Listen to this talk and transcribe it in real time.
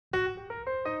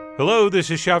Hello, this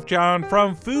is Chef John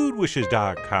from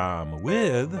foodwishes.com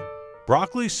with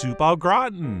Broccoli Soup Au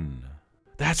Gratin.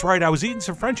 That's right, I was eating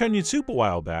some French onion soup a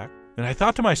while back, and I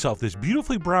thought to myself this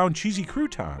beautifully brown cheesy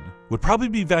crouton would probably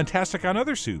be fantastic on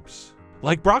other soups,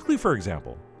 like broccoli for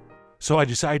example. So I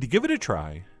decided to give it a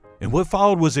try, and what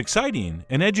followed was exciting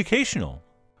and educational,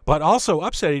 but also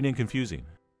upsetting and confusing.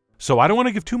 So I don't want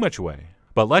to give too much away,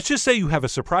 but let's just say you have a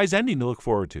surprise ending to look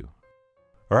forward to.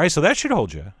 Alright, so that should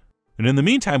hold you. And in the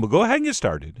meantime, we'll go ahead and get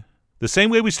started, the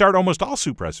same way we start almost all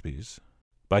soup recipes,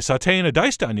 by sauteing a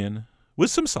diced onion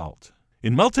with some salt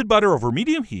in melted butter over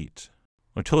medium heat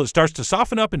until it starts to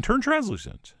soften up and turn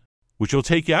translucent, which will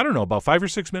take you, I don't know, about 5 or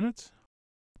 6 minutes.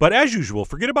 But as usual,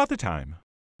 forget about the time.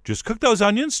 Just cook those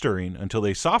onions stirring until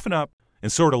they soften up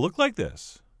and sort of look like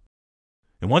this.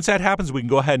 And once that happens, we can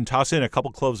go ahead and toss in a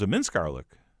couple cloves of minced garlic,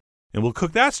 and we'll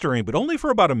cook that stirring, but only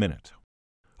for about a minute.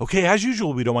 Okay, as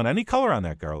usual, we don't want any color on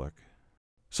that garlic.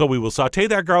 So we will saute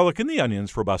that garlic in the onions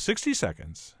for about 60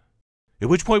 seconds, at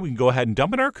which point we can go ahead and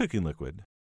dump in our cooking liquid,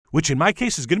 which in my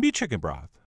case is going to be chicken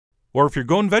broth. Or if you're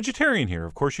going vegetarian here,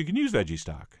 of course you can use veggie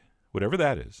stock, whatever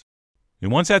that is.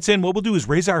 And once that's in, what we'll do is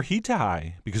raise our heat to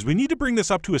high, because we need to bring this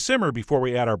up to a simmer before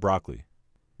we add our broccoli,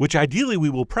 which ideally we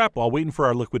will prep while waiting for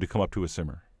our liquid to come up to a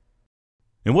simmer.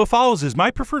 And what follows is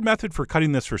my preferred method for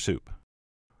cutting this for soup.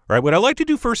 Alright, what I like to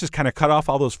do first is kind of cut off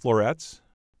all those florets,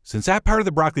 since that part of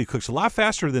the broccoli cooks a lot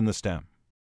faster than the stem.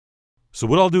 So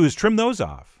what I'll do is trim those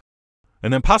off,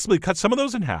 and then possibly cut some of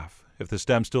those in half if the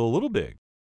stem's still a little big.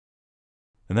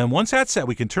 And then once that's set,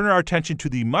 we can turn our attention to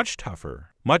the much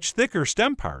tougher, much thicker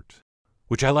stem part,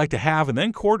 which I like to halve and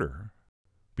then quarter,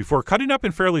 before cutting up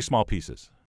in fairly small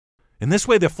pieces. In this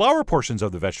way, the flower portions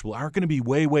of the vegetable aren't going to be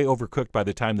way overcooked by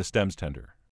the time the stem's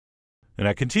tender. And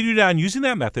I continued on using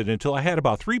that method until I had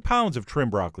about 3 pounds of trimmed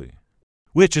broccoli,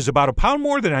 which is about a pound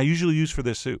more than I usually use for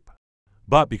this soup.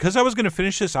 But because I was going to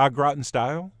finish this au gratin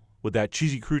style with that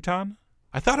cheesy crouton,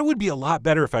 I thought it would be a lot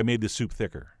better if I made the soup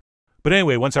thicker. But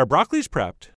anyway, once our broccoli is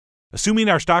prepped, assuming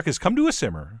our stock has come to a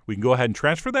simmer, we can go ahead and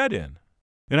transfer that in.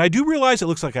 And I do realize it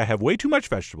looks like I have way too much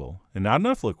vegetable and not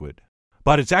enough liquid,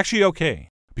 but it's actually okay,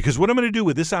 because what I'm going to do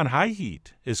with this on high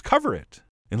heat is cover it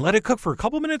and let it cook for a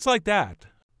couple minutes like that,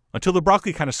 until the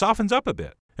broccoli kind of softens up a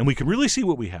bit, and we can really see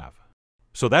what we have.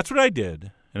 So that's what I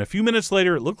did, and a few minutes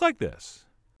later it looked like this,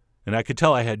 and I could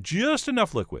tell I had just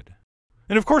enough liquid.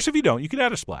 And of course if you don't, you can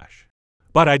add a splash.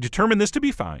 But I determined this to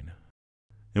be fine.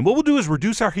 And what we'll do is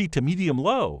reduce our heat to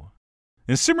medium-low,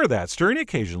 and simmer that, stirring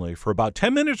occasionally for about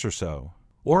 10 minutes or so,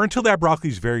 or until that broccoli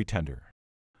is very tender.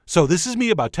 So this is me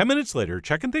about 10 minutes later,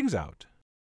 checking things out.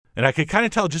 And I could kind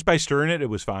of tell just by stirring it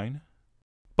was fine.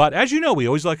 But as you know, we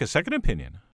always like a second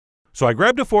opinion. So I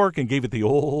grabbed a fork and gave it the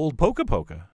old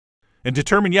poka, and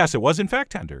determined yes, it was in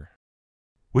fact tender.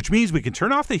 Which means we can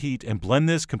turn off the heat and blend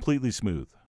this completely smooth,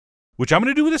 which I'm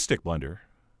going to do with a stick blender.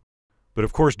 But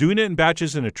of course, doing it in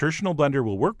batches in a traditional blender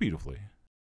will work beautifully.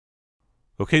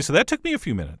 Okay, so that took me a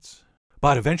few minutes,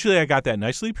 but eventually I got that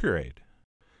nicely pureed.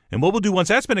 And what we'll do once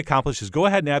that's been accomplished is go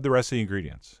ahead and add the rest of the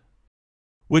ingredients,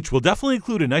 which will definitely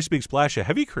include a nice big splash of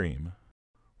heavy cream,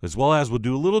 as well as we'll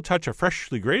do a little touch of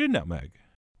freshly grated nutmeg,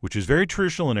 which is very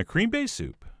traditional in a cream-based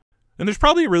soup, and there's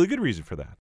probably a really good reason for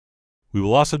that. We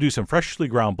will also do some freshly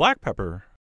ground black pepper,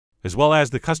 as well as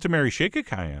the customary shake of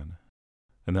cayenne,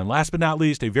 and then last but not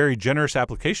least, a very generous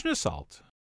application of salt.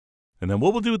 And then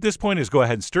what we'll do at this point is go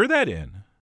ahead and stir that in,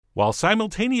 while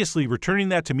simultaneously returning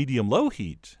that to medium-low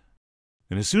heat.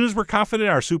 And as soon as we're confident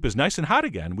our soup is nice and hot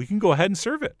again, we can go ahead and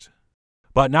serve it.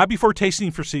 But not before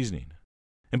tasting for seasoning.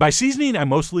 And by seasoning, I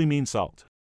mostly mean salt.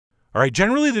 Alright,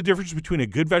 generally the difference between a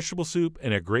good vegetable soup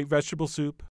and a great vegetable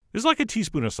soup is like a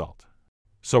teaspoon of salt.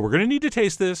 So we're going to need to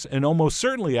taste this and almost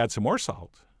certainly add some more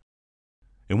salt.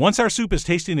 And once our soup is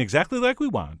tasting exactly like we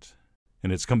want,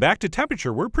 and it's come back to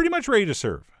temperature, we're pretty much ready to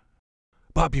serve.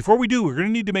 But before we do, we're going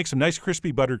to need to make some nice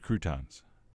crispy buttered croutons,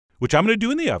 which I'm going to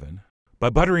do in the oven by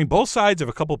buttering both sides of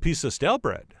a couple pieces of stale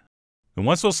bread. And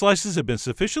once those slices have been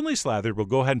sufficiently slathered, we'll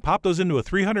go ahead and pop those into a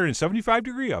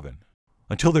 375-degree oven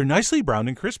until they're nicely browned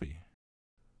and crispy.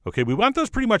 Okay, we want those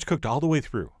pretty much cooked all the way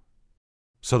through.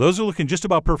 So those are looking just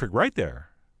about perfect right there.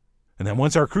 And then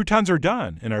once our croutons are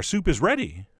done and our soup is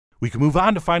ready, we can move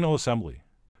on to final assembly.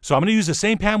 So I'm going to use the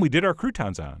same pan we did our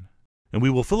croutons on, and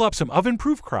we will fill up some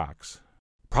oven-proof crocks,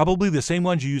 probably the same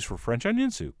ones you use for French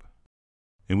onion soup.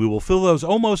 And we will fill those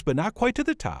almost but not quite to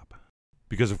the top,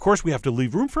 because of course we have to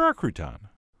leave room for our crouton,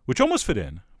 which almost fit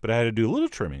in, but I had to do a little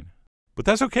trimming. But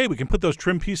that's okay, we can put those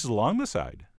trim pieces along the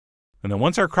side. And then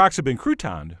once our crocks have been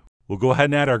croutoned, we'll go ahead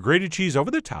and add our grated cheese over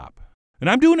the top. And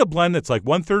I'm doing a blend that's like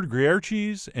 1/3 Gruyere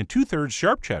cheese and 2/3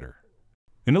 sharp cheddar.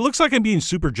 And it looks like I'm being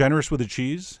super generous with the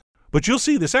cheese, But you'll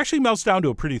see this actually melts down to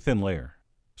a pretty thin layer.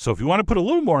 So if you want to put a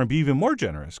little more and be even more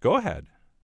generous, go ahead.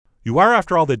 You are,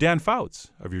 after all, the Dan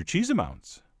Fouts of your cheese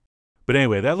amounts. But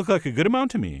anyway, that looked like a good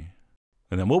amount to me.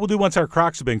 And then what we'll do once our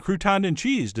crocks have been croutoned and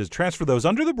cheesed is transfer those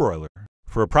under the broiler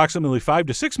for approximately 5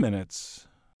 to 6 minutes,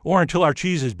 or until our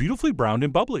cheese is beautifully browned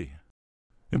and bubbly.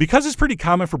 And because it's pretty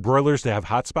common for broilers to have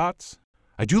hot spots,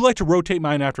 I do like to rotate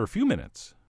mine after a few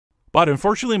minutes. But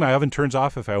unfortunately, my oven turns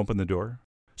off if I open the door,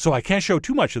 so I can't show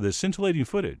too much of this scintillating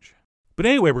footage. But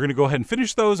anyway, we're going to go ahead and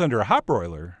finish those under a hot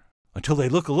broiler until they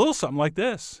look a little something like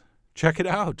this. Check it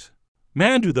out.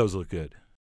 Man, do those look good.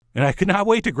 And I could not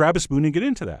wait to grab a spoon and get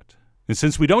into that. And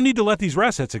since we don't need to let these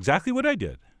rest, that's exactly what I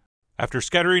did, after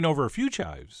scattering over a few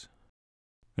chives.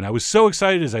 And I was so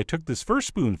excited as I took this first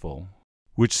spoonful,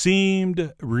 which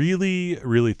seemed really,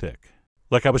 really thick.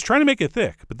 Like I was trying to make it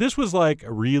thick, but this was like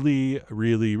really,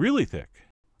 really, really thick.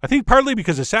 I think partly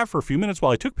because it sat for a few minutes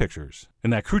while I took pictures,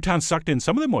 and that crouton sucked in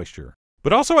some of the moisture.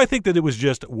 But also I think that it was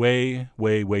just way,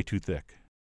 way, way too thick.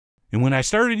 And when I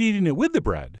started eating it with the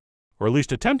bread, or at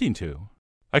least attempting to,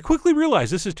 I quickly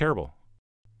realized this is terrible.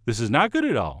 This is not good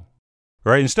at all.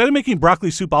 All right, instead of making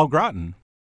broccoli soup au gratin,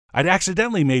 I'd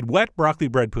accidentally made wet broccoli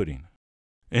bread pudding.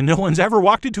 And no one's ever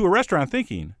walked into a restaurant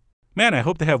thinking, man, I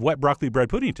hope they have wet broccoli bread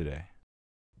pudding today.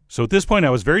 So at this point,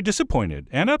 I was very disappointed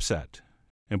and upset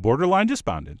and borderline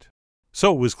despondent.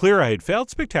 So it was clear I had failed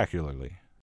spectacularly.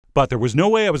 But there was no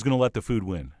way I was going to let the food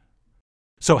win.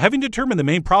 So having determined the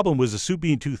main problem was the soup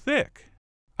being too thick,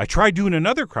 I tried doing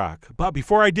another crock, but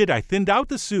before I did, I thinned out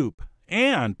the soup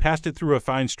and passed it through a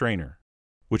fine strainer,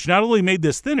 which not only made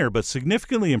this thinner, but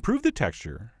significantly improved the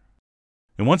texture.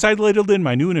 And once I'd ladled in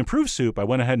my new and improved soup, I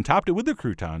went ahead and topped it with the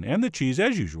crouton and the cheese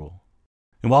as usual.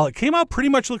 And while it came out pretty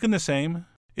much looking the same,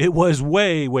 it was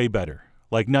way, way better,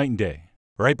 like night and day.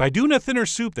 Right? By doing a thinner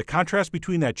soup, the contrast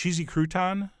between that cheesy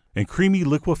crouton and creamy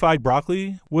liquefied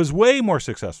broccoli was way more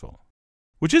successful,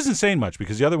 which isn't saying much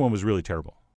because the other one was really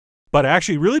terrible. But I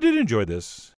actually really did enjoy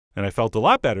this, and I felt a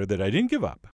lot better that I didn't give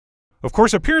up. Of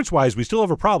course, appearance-wise, we still have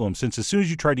a problem since as soon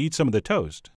as you try to eat some of the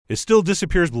toast, it still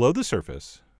disappears below the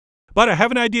surface. But I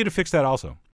have an idea to fix that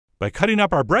also. By cutting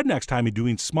up our bread next time and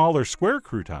doing smaller square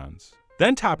croutons,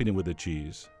 then topping it with the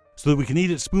cheese, so that we can eat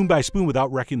it spoon by spoon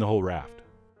without wrecking the whole raft.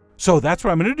 So that's what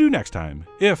I'm going to do next time,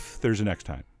 if there's a next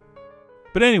time.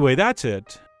 But anyway, that's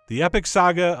it. The epic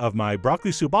saga of my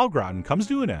broccoli soup au gratin comes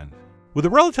to an end, with a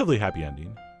relatively happy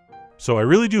ending. So I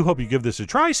really do hope you give this a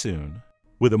try soon,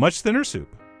 with a much thinner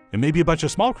soup, and maybe a bunch of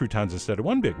small croutons instead of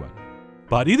one big one.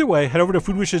 But either way, head over to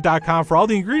foodwishes.com for all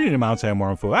the ingredient amounts and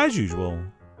more info as usual.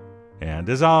 And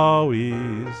as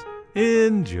always,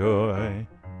 enjoy.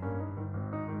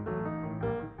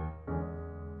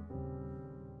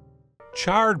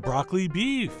 Charred broccoli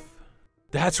beef.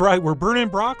 That's right, we're burning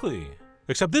broccoli.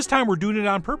 Except this time we're doing it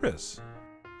on purpose.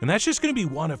 And that's just going to be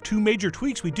one of 2 major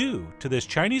tweaks we do to this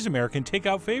Chinese-American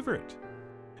takeout favorite.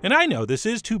 And I know this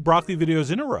is 2 broccoli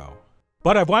videos in a row,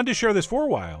 but I've wanted to share this for a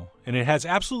while, and it has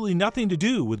absolutely nothing to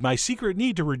do with my secret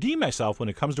need to redeem myself when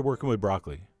it comes to working with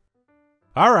broccoli.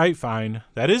 Alright, fine,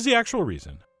 that is the actual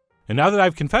reason. And now that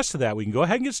I've confessed to that, we can go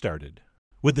ahead and get started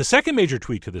with the second major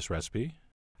tweak to this recipe,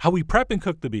 how we prep and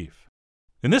cook the beef.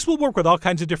 And this will work with all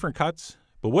kinds of different cuts,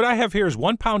 but what I have here is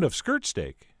 1 pound of skirt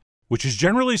steak, which is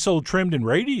generally sold trimmed and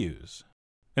ready to use.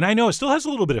 And I know it still has a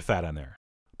little bit of fat on there,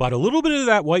 but a little bit of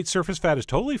that white surface fat is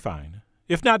totally fine,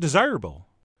 if not desirable.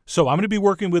 So I'm going to be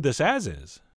working with this as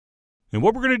is. And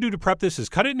what we're going to do to prep this is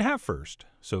cut it in half first,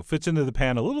 so it fits into the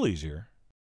pan a little easier.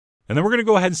 And then we're going to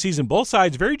go ahead and season both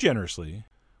sides very generously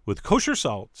with kosher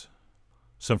salt,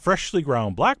 some freshly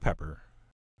ground black pepper,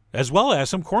 as well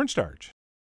as some cornstarch.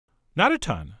 Not a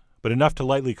ton, but enough to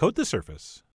lightly coat the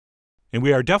surface. And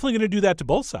we are definitely going to do that to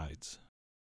both sides.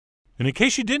 And in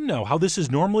case you didn't know, how this is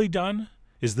normally done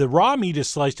is the raw meat is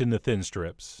sliced into thin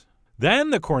strips. Then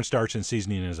the cornstarch and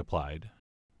seasoning is applied,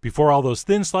 before all those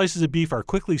thin slices of beef are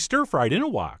quickly stir-fried in a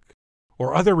wok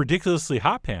or other ridiculously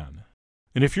hot pan.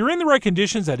 And if you're in the right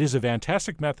conditions, that is a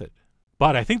fantastic method.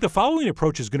 But I think the following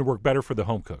approach is going to work better for the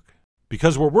home cook,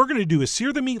 because what we're going to do is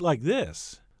sear the meat like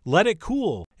this, let it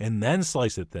cool, and then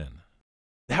slice it thin.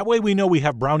 That way we know we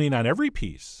have browning on every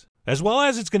piece, as well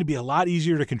as it's going to be a lot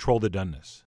easier to control the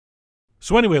doneness.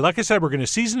 So anyway, like I said, we're going to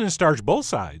season and starch both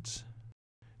sides,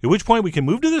 at which point we can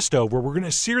move to the stove where we're going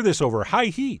to sear this over high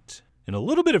heat in a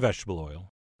little bit of vegetable oil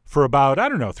for about,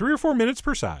 3 or 4 minutes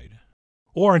per side,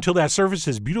 or until that surface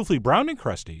is beautifully brown and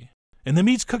crusty, and the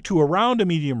meat's cooked to around a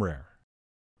medium rare.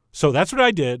 So that's what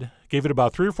I did, gave it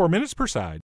about 3 or 4 minutes per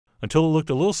side, until it looked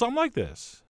a little something like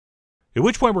this, at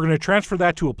which point we're going to transfer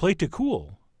that to a plate to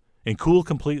cool, and cool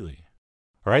completely.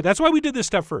 All right, that's why we did this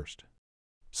step first.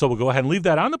 So we'll go ahead and leave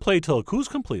that on the plate till it cools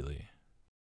completely.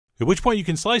 At which point you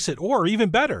can slice it, or even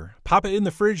better, pop it in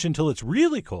the fridge until it's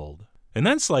really cold, and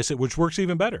then slice it, which works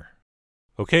even better.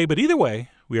 Okay, but either way,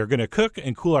 we are going to cook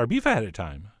and cool our beef ahead of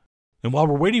time. And while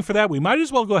we're waiting for that, we might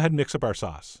as well go ahead and mix up our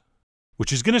sauce,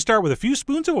 which is going to start with a few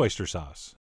spoons of oyster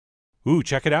sauce. Ooh,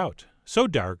 check it out. So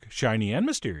dark, shiny, and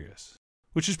mysterious,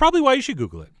 which is probably why you should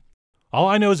Google it. All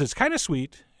I know is it's kind of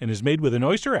sweet and is made with an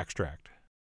oyster extract.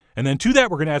 And then to that,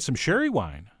 we're going to add some sherry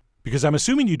wine, because I'm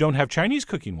assuming you don't have Chinese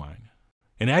cooking wine.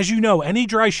 And as you know, any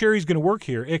dry sherry is going to work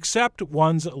here except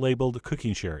ones labeled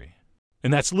cooking sherry.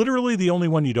 And that's literally the only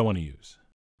one you don't want to use.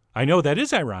 I know that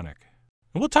is ironic,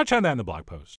 and we'll touch on that in the blog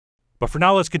post. But for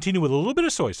now, let's continue with a little bit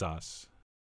of soy sauce,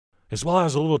 as well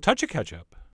as a little touch of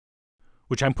ketchup,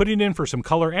 which I'm putting in for some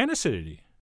color and acidity.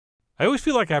 I always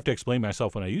feel like I have to explain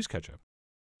myself when I use ketchup.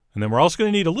 And then we're also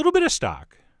going to need a little bit of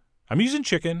stock. I'm using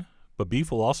chicken, but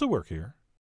beef will also work here.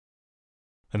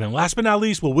 And then last but not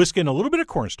least, we'll whisk in a little bit of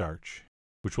cornstarch,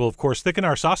 which will of course thicken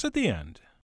our sauce at the end.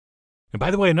 And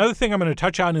by the way, another thing I'm going to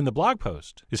touch on in the blog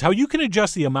post is how you can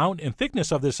adjust the amount and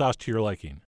thickness of this sauce to your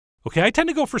liking. Okay, I tend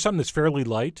to go for something that's fairly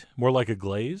light, more like a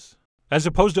glaze, as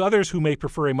opposed to others who may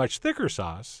prefer a much thicker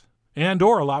sauce and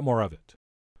or a lot more of it.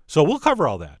 So we'll cover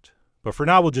all that, but for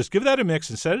now we'll just give that a mix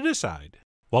and set it aside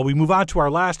while we move on to our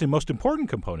last and most important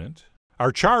component,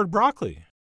 our charred broccoli.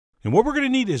 And what we're going to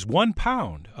need is 1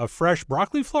 pound of fresh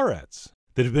broccoli florets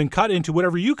that have been cut into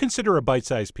whatever you consider a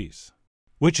bite-sized piece,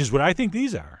 which is what I think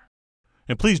these are.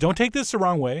 And please don't take this the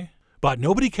wrong way, but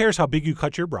nobody cares how big you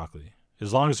cut your broccoli,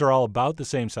 as long as they're all about the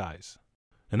same size.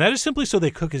 And that is simply so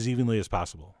they cook as evenly as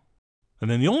possible. And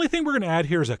then the only thing we're going to add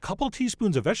here is a couple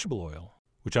teaspoons of vegetable oil,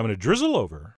 which I'm going to drizzle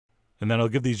over, and then I'll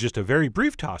give these just a very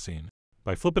brief tossing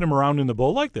by flipping them around in the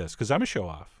bowl like this, because I'm a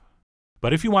show-off.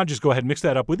 But if you want, just go ahead and mix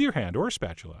that up with your hand or a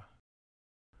spatula.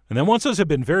 And then once those have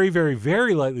been very, very,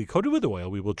 very lightly coated with oil,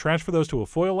 we will transfer those to a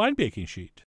foil-lined baking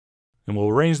sheet. And we'll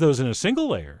arrange those in a single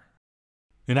layer.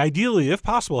 And ideally, if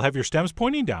possible, have your stems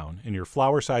pointing down and your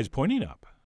flour sides pointing up.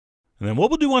 And then what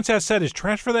we'll do once that's set is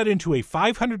transfer that into a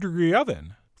 500-degree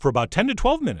oven for about 10 to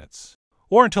 12 minutes,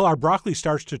 or until our broccoli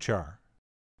starts to char.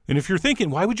 And if you're thinking,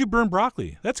 why would you burn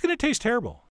broccoli? That's going to taste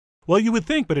terrible. Well, you would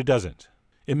think, but it doesn't.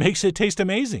 It makes it taste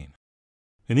amazing.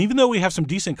 And even though we have some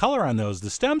decent color on those, the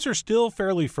stems are still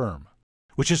fairly firm,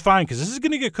 which is fine because this is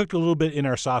going to get cooked a little bit in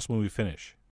our sauce when we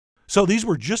finish. So these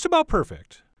were just about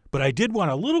perfect, but I did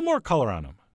want a little more color on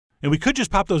them. And we could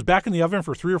just pop those back in the oven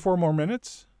for 3 or 4 more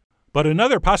minutes. But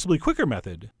another possibly quicker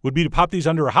method would be to pop these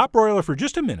under a hot broiler for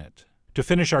just a minute to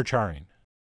finish our charring.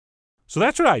 So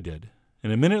that's what I did,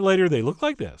 and a minute later they look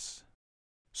like this.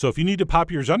 So if you need to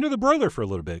pop yours under the broiler for a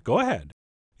little bit, go ahead.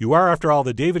 You are, after all,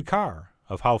 the David Carr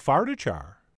of how far to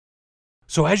char.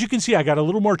 So as you can see, I got a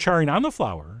little more charring on the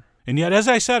flour, and yet as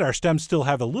I said, our stems still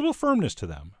have a little firmness to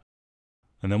them.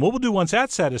 And then what we'll do once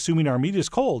that's set, assuming our meat is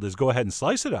cold, is go ahead and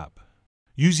slice it up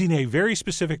using a very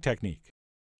specific technique.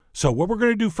 So what we're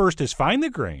going to do first is find the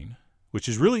grain, which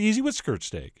is really easy with skirt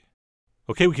steak.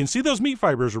 Okay, we can see those meat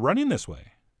fibers are running this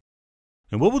way.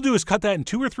 And what we'll do is cut that in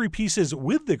 2 or 3 pieces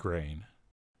with the grain,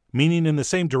 meaning in the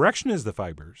same direction as the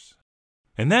fibers.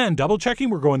 And then, double checking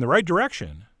we're going the right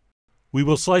direction, we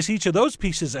will slice each of those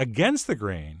pieces against the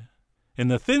grain.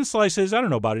 And the thin slices, I don't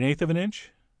know, about 1/8 of an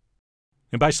inch.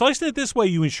 And by slicing it this way,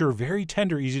 you ensure very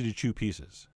tender, easy to chew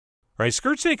pieces. All right,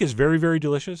 skirt steak is very, very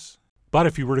delicious. But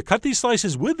if you were to cut these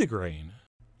slices with the grain,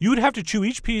 you would have to chew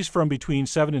each piece from between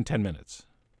 7 and 10 minutes.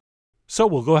 So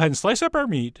we'll go ahead and slice up our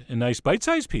meat in nice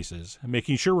bite-sized pieces,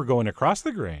 making sure we're going across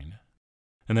the grain.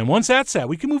 And then once that's set,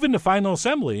 we can move into final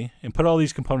assembly and put all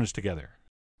these components together.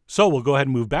 So we'll go ahead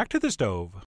and move back to the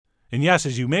stove. And yes,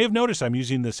 as you may have noticed, I'm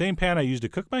using the same pan I used to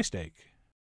cook my steak.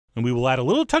 And we will add a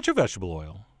little touch of vegetable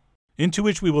oil, into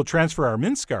which we will transfer our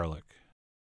minced garlic.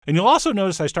 And you'll also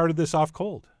notice I started this off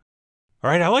cold. All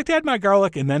right, I like to add my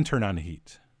garlic and then turn on the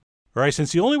heat. All right,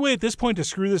 since the only way at this point to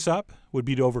screw this up would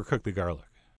be to overcook the garlic.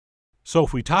 So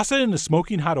if we toss it into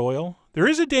smoking hot oil, there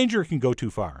is a danger it can go too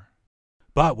far.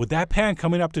 But with that pan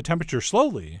coming up to temperature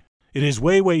slowly, it is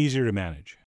way, way easier to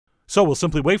manage. So we'll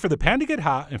simply wait for the pan to get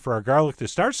hot and for our garlic to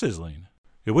start sizzling,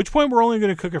 at which point we're only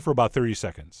going to cook it for about 30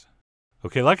 seconds.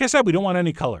 Okay, like I said, we don't want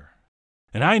any color.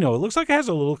 And I know it looks like it has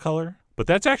a little color, but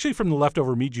that's actually from the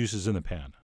leftover meat juices in the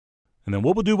pan. And then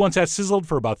what we'll do once that's sizzled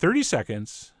for about 30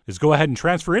 seconds is go ahead and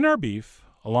transfer in our beef,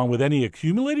 along with any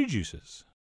accumulated juices.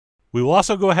 We will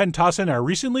also go ahead and toss in our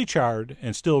recently charred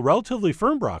and still relatively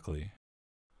firm broccoli,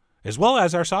 as well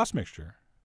as our sauce mixture.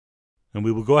 And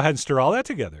we will go ahead and stir all that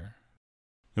together.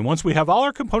 And once we have all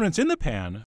our components in the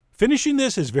pan, finishing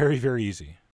this is very, very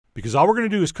easy, because all we're going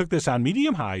to do is cook this on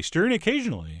medium-high, stirring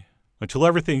occasionally, until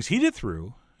everything's heated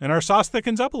through, and our sauce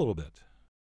thickens up a little bit.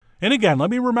 And again, let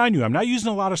me remind you, I'm not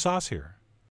using a lot of sauce here.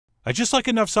 I just like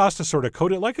enough sauce to sort of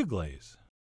coat it like a glaze.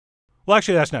 Well,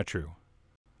 actually, that's not true.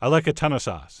 I like a ton of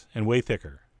sauce, and way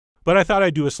thicker. But I thought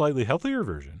I'd do a slightly healthier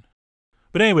version.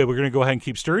 But anyway, we're going to go ahead and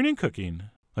keep stirring and cooking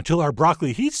until our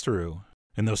broccoli heats through,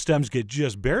 and those stems get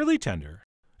just barely tender,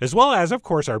 as well as, of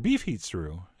course, our beef heats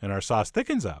through, and our sauce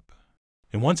thickens up.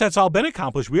 And once that's all been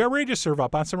accomplished, we are ready to serve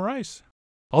up on some rice.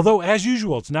 Although, as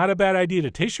usual, it's not a bad idea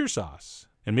to taste your sauce,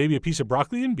 and maybe a piece of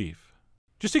broccoli and beef,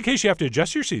 just in case you have to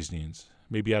adjust your seasonings,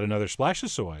 maybe add another splash of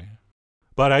soy.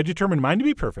 But I determined mine to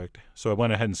be perfect, so I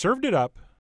went ahead and served it up.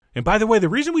 And by the way, the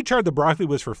reason we charred the broccoli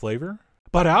was for flavor,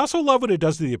 but I also love what it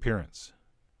does to the appearance.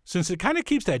 Since it kind of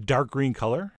keeps that dark green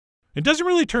color, it doesn't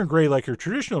really turn gray like your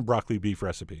traditional broccoli beef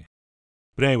recipe.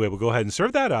 But anyway, we'll go ahead and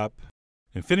serve that up,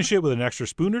 and finish it with an extra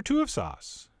spoon or two of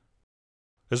sauce.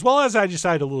 As well as I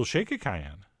decided a little shake of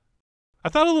cayenne. I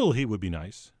thought a little heat would be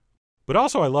nice, but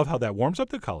also I love how that warms up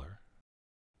the color.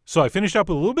 So I finished up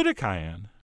with a little bit of cayenne,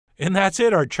 and that's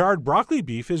it, our charred broccoli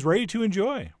beef is ready to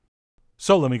enjoy.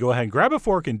 So let me go ahead and grab a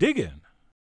fork and dig in.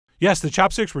 Yes, the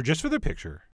chopsticks were just for the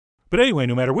picture. But anyway,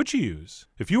 no matter what you use,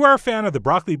 if you are a fan of the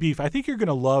broccoli beef, I think you're going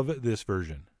to love this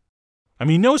version. I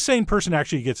mean, no sane person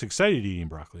actually gets excited eating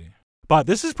broccoli, but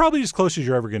this is probably as close as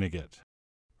you're ever going to get.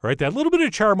 All right, that little bit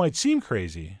of char might seem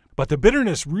crazy, but the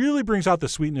bitterness really brings out the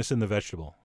sweetness in the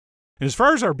vegetable. And as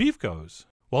far as our beef goes,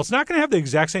 while it's not going to have the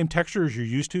exact same texture as you're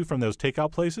used to from those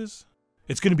takeout places,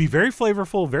 it's going to be very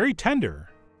flavorful, very tender,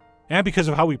 and because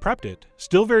of how we prepped it,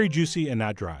 still very juicy and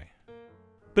not dry.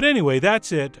 But anyway,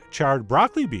 that's it, charred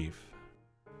broccoli beef.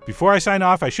 Before I sign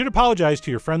off, I should apologize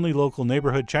to your friendly local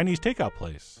neighborhood Chinese takeout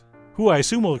place, who I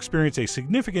assume will experience a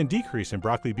significant decrease in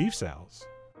broccoli beef sales.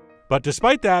 But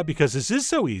despite that, because this is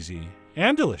so easy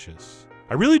and delicious,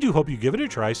 I really do hope you give it a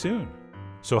try soon.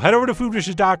 So head over to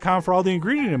foodwishes.com for all the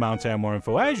ingredient amounts and more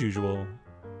info as usual.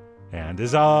 And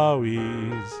as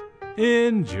always,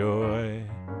 enjoy.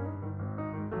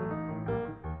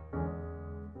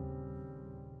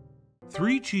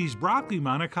 3 Cheese Broccoli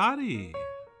Manicotti.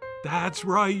 That's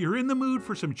right, you're in the mood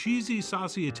for some cheesy,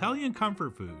 saucy Italian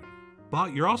comfort food.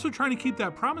 But you're also trying to keep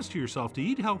that promise to yourself to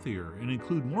eat healthier and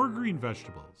include more green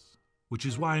vegetables. Which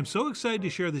is why I'm so excited to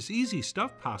share this easy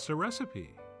stuffed pasta recipe,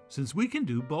 since we can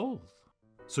do both.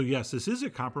 So yes, this is a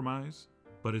compromise,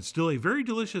 but it's still a very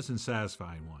delicious and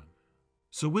satisfying one.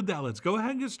 So with that, let's go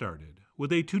ahead and get started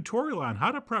with a tutorial on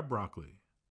how to prep broccoli.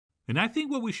 And I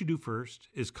think what we should do first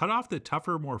is cut off the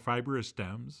tougher, more fibrous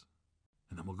stems,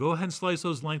 and then we'll go ahead and slice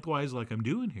those lengthwise like I'm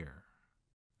doing here.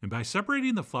 And by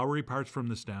separating the floury parts from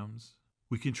the stems,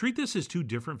 we can treat this as 2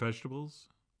 different vegetables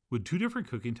with 2 different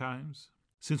cooking times,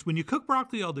 since when you cook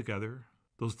broccoli all together,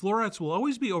 those florets will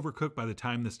always be overcooked by the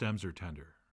time the stems are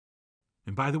tender.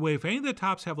 And by the way, if any of the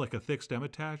tops have like a thick stem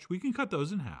attached, we can cut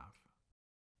those in half.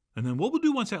 And then what we'll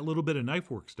do once that little bit of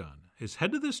knife work's done is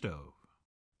head to the stove,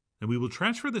 and we will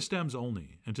transfer the stems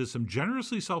only into some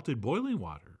generously salted boiling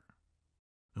water.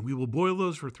 And we will boil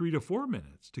those for 3 to 4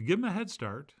 minutes to give them a head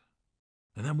start.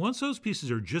 And then once those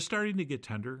pieces are just starting to get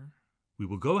tender, we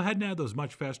will go ahead and add those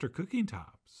much faster cooking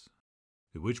tops.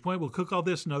 At which point we'll cook all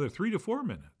this another 3 to 4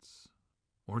 minutes,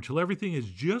 or until everything is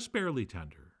just barely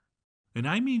tender. And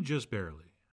I mean just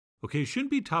barely. Okay, it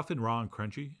shouldn't be tough and raw and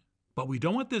crunchy, but we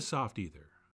don't want this soft either.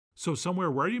 So somewhere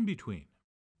right in between.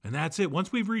 And that's it.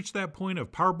 Once we've reached that point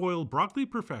of parboiled broccoli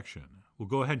perfection, we'll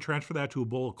go ahead and transfer that to a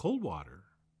bowl of cold water,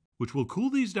 which will cool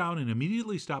these down and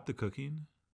immediately stop the cooking.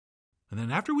 And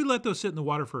then after we let those sit in the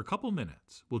water for a couple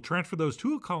minutes, we'll transfer those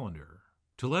to a colander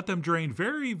to let them drain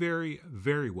very, very,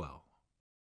 very well.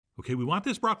 Okay, we want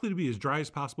this broccoli to be as dry as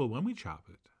possible when we chop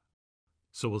it.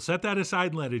 So we'll set that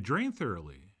aside and let it drain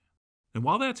thoroughly. And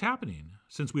while that's happening,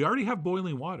 since we already have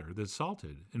boiling water that's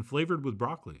salted and flavored with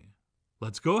broccoli,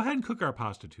 let's go ahead and cook our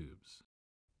pasta tubes,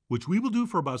 which we will do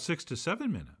for about 6 to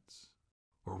 7 minutes,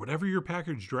 or whatever your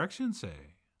package directions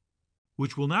say,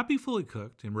 which will not be fully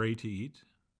cooked and ready to eat.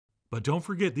 But don't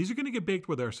forget, these are going to get baked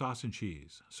with our sauce and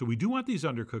cheese, so we do want these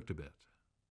undercooked a bit.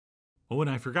 Oh, and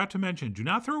I forgot to mention, do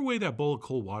not throw away that bowl of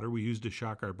cold water we used to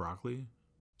shock our broccoli,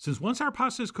 since once our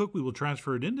pasta is cooked, we will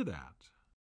transfer it into that.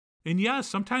 And yes,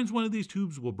 sometimes one of these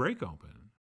tubes will break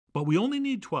open, but we only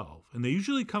need 12, and they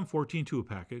usually come 14 to a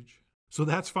package, so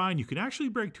that's fine. You can actually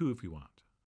break 2 if you want.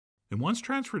 And once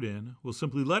transferred in, we'll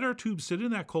simply let our tubes sit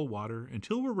in that cold water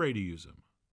until we're ready to use them.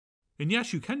 And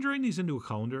yes, you can drain these into a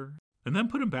colander, and then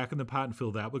put them back in the pot and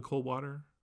fill that with cold water,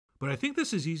 but I think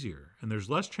this is easier, and there's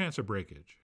less chance of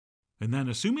breakage. And then,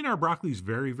 assuming our broccoli is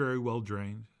very, very well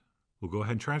drained, we'll go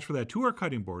ahead and transfer that to our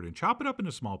cutting board and chop it up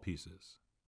into small pieces,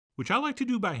 which I like to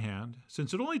do by hand,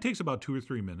 since it only takes about 2 or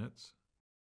 3 minutes.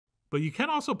 But you can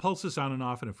also pulse this on and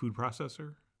off in a food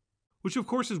processor, which of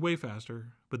course is way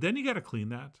faster, but then you gotta clean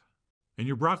that, and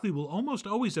your broccoli will almost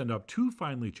always end up too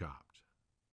finely chopped.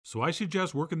 So I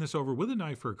suggest working this over with a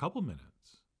knife for a couple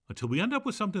minutes, until we end up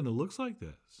with something that looks like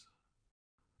this.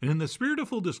 And in the spirit of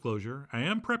full disclosure, I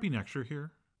am prepping extra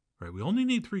here. Right, we only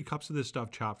need 3 cups of this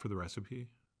stuff chopped for the recipe,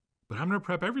 but I'm gonna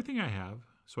prep everything I have,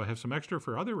 so I have some extra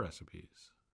for other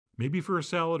recipes. Maybe for a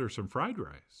salad or some fried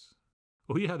rice.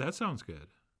 Oh yeah, that sounds good.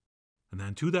 And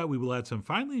then to that we will add some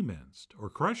finely minced or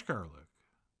crushed garlic,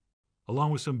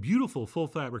 along with some beautiful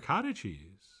full-fat ricotta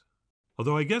cheese.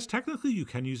 Although I guess technically you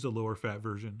can use the lower fat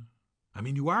version. I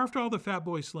mean, you are after all the Fat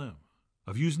Boy Slim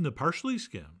of using the partially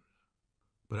skimmed,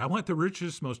 but I want the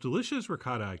richest, most delicious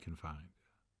ricotta I can find.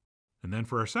 And then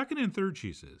for our second and third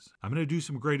cheeses, I'm going to do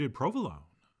some grated provolone,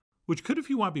 which could, if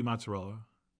you want, be mozzarella,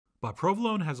 but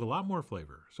provolone has a lot more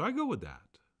flavor, so I go with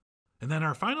that. And then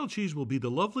our final cheese will be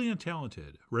the lovely and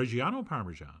talented Reggiano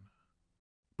Parmesan.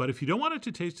 But if you don't want it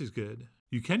to taste as good,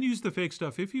 you can use the fake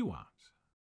stuff if you want.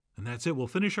 And that's it. We'll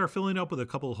finish our filling up with a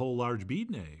couple whole large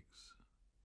beaten eggs,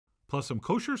 plus some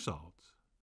kosher salt,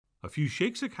 a few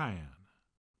shakes of cayenne,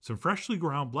 some freshly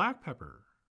ground black pepper,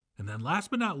 and then last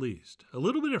but not least, a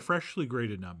little bit of freshly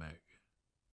grated nutmeg,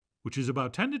 which is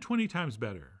about 10 to 20 times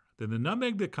better than the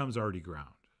nutmeg that comes already ground.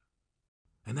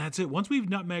 And that's it. Once we've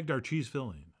nutmegged our cheese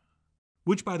filling,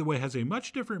 which by the way has a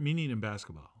much different meaning in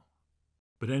basketball.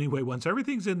 But anyway, once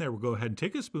everything's in there, we'll go ahead and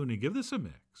take a spoon and give this a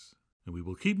mix. And we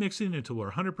will keep mixing until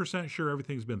we're 100% sure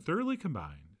everything's been thoroughly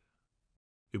combined.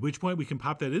 At which point we can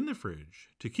pop that in the fridge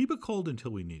to keep it cold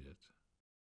until we need it.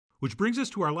 Which brings us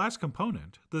to our last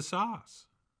component, the sauce.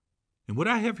 And what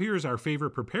I have here is our favorite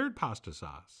prepared pasta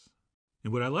sauce.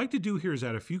 And what I like to do here is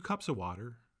add a few cups of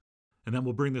water, and then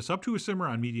we'll bring this up to a simmer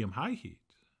on medium-high heat.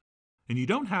 And you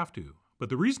don't have to, but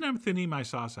the reason I'm thinning my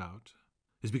sauce out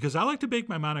is because I like to bake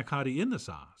my manicotti in the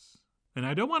sauce, and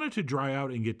I don't want it to dry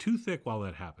out and get too thick while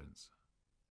that happens.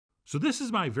 So this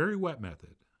is my very wet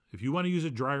method. If you want to use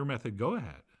a drier method, go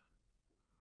ahead.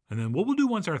 And then what we'll do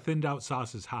once our thinned out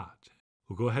sauce is hot,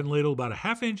 we'll go ahead and ladle about a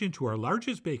 ½ inch into our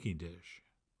largest baking dish,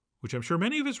 which I'm sure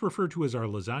many of us refer to as our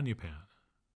lasagna pan,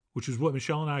 which is what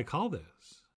Michelle and I call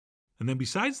this. And then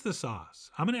besides the sauce,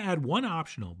 I'm going to add one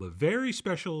optional but very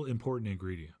special important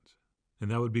ingredient. And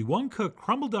that would be 1 cooked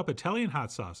crumbled up Italian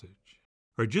hot sausage,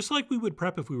 or just like we would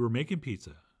prep if we were making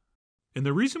pizza. And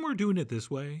the reason we're doing it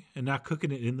this way and not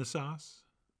cooking it in the sauce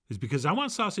is because I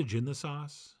want sausage in the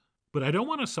sauce, but I don't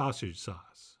want a sausage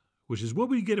sauce, which is what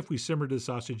we get if we simmered the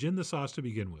sausage in the sauce to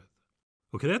begin with.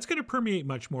 Okay, that's going to permeate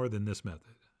much more than this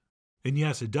method. And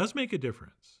yes, it does make a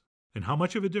difference. And how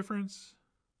much of a difference?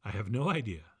 I have no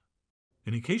idea.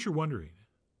 And in case you're wondering,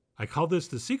 I call this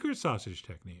the secret sausage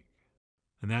technique.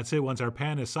 And that's it. Once our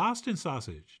pan is sauced and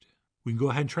sausaged, we can go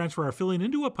ahead and transfer our filling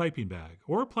into a piping bag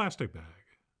or a plastic bag.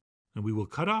 And we will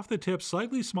cut off the tips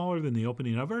slightly smaller than the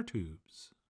opening of our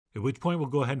tubes, at which point we'll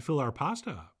go ahead and fill our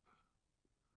pasta up.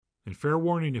 And fair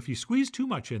warning, if you squeeze too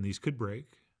much in, these could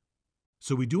break.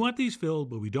 So we do want these filled,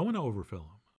 but we don't want to overfill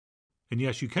them. And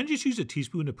yes, you can just use a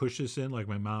teaspoon to push this in like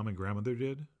my mom and grandmother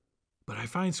did, but I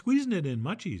find squeezing it in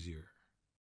much easier.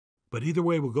 But either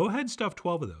way, we'll go ahead and stuff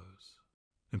 12 of those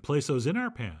and place those in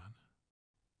our pan.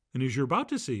 And as you're about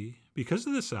to see, because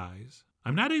of the size,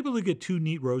 I'm not able to get 2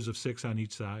 neat rows of 6 on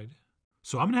each side,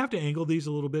 so I'm going to have to angle these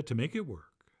a little bit to make it work.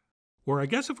 Or I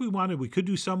guess if we wanted, we could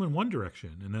do some in one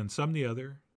direction and then some the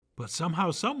other, but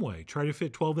somehow, some way, try to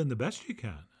fit 12 in the best you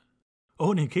can.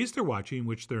 Oh, and in case they're watching,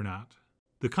 which they're not,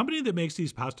 the company that makes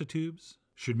these pasta tubes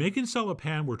should make and sell a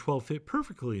pan where 12 fit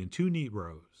perfectly in 2 neat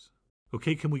rows.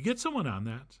 Okay, can we get someone on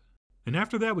that? And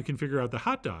after that, we can figure out the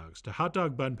hot dogs to hot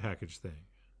dog bun package thing.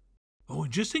 Oh,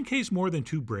 and just in case more than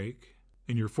 2 break,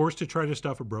 and you're forced to try to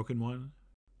stuff a broken one,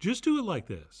 just do it like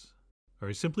this. Or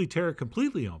I simply tear it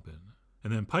completely open,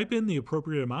 and then pipe in the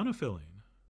appropriate amount of filling,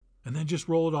 and then just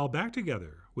roll it all back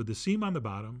together with the seam on the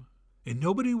bottom, and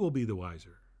nobody will be the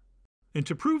wiser. And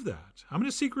to prove that, I'm going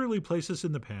to secretly place this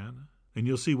in the pan, and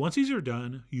you'll see once these are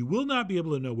done, you will not be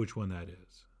able to know which one that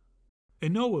is.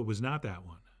 And no, it was not that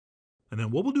one. And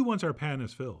then what we'll do once our pan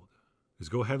is filled is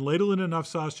go ahead and ladle in enough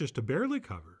sauce just to barely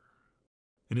cover.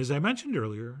 And as I mentioned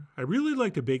earlier, I really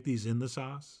like to bake these in the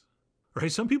sauce.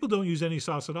 Right, some people don't use any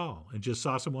sauce at all and just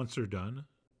sauce them once they're done.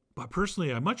 But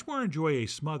personally, I much more enjoy a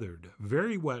smothered,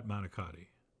 very wet manicotti.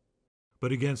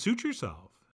 But again, suit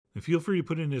yourself, and feel free to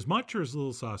put in as much or as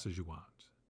little sauce as you want.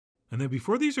 And then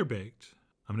before these are baked,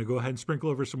 I'm going to go ahead and sprinkle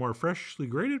over some more freshly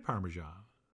grated Parmesan.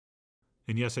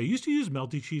 And yes, I used to use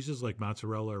melty cheeses like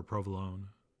mozzarella or provolone,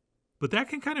 but that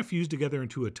can kind of fuse together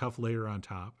into a tough layer on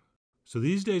top. So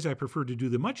these days I prefer to do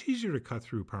the much easier to cut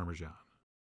through Parmesan.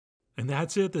 And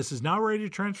that's it. This is now ready to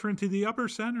transfer into the upper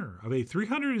center of a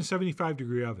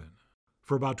 375-degree oven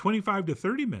for about 25 to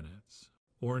 30 minutes,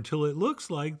 or until it looks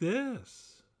like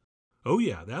this. Oh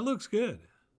yeah, that looks good.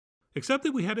 Except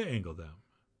that we had to angle them,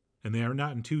 and they are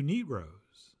not in two neat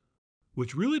rows,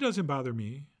 which really doesn't bother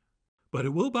me, but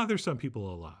it will bother some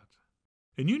people a lot.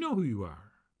 And you know who you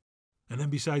are. And then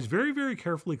besides very, very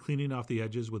carefully cleaning off the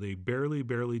edges with a barely,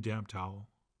 barely damp towel.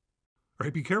 All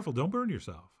right, be careful, don't burn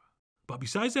yourself. But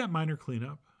besides that minor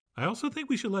cleanup, I also think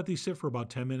we should let these sit for about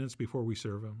 10 minutes before we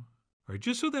serve them. All right,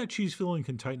 just so that cheese filling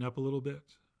can tighten up a little bit.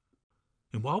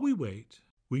 And while we wait,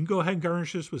 we can go ahead and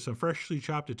garnish this with some freshly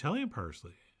chopped Italian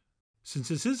parsley, since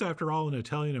this is, after all, an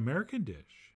Italian-American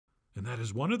dish, and that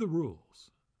is one of the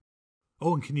rules.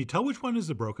 Oh, and can you tell which one is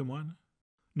the broken one?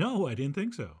 No, I didn't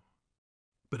think so.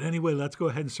 But anyway, let's go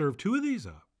ahead and serve 2 of these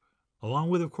up, along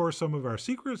with, of course, some of our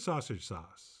secret sausage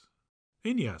sauce.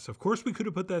 And yes, of course we could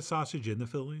have put that sausage in the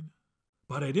filling,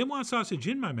 but I didn't want sausage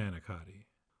in my manicotti.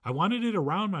 I wanted it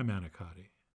around my manicotti.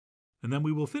 And then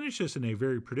we will finish this in a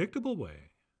very predictable way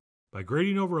by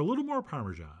grating over a little more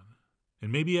Parmesan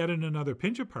and maybe adding another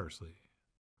pinch of parsley,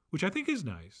 which I think is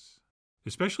nice,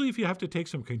 especially if you have to take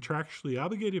some contractually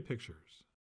obligated pictures,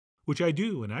 which I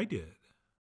do and I did.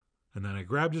 And then I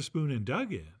grabbed a spoon and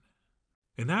dug in.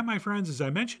 And that, my friends, as I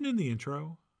mentioned in the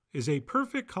intro, is a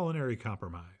perfect culinary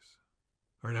compromise.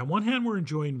 All right, on one hand, we're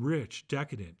enjoying rich,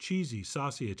 decadent, cheesy,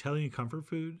 saucy Italian comfort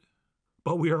food,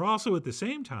 but we are also at the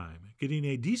same time getting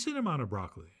a decent amount of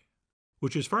broccoli,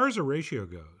 which as far as a ratio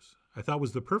goes, I thought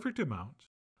was the perfect amount.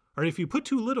 All right, if you put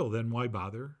too little, then why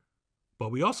bother? But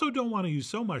we also don't want to use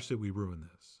so much that we ruin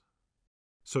this.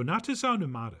 So not to sound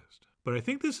immodest, but I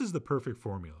think this is the perfect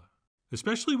formula,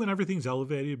 especially when everything's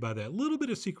elevated by that little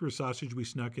bit of secret sausage we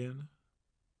snuck in.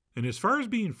 And as far as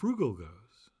being frugal goes,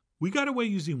 we got away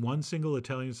using one single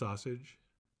Italian sausage,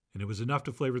 and it was enough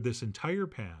to flavor this entire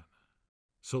pan.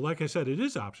 So like I said, it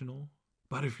is optional,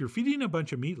 but if you're feeding a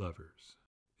bunch of meat lovers,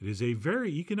 it is a very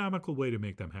economical way to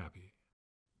make them happy.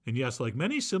 And yes, like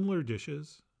many similar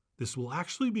dishes, this will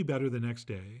actually be better the next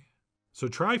day, so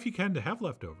try if you can to have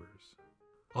leftovers.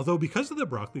 Although because of the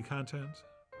broccoli content,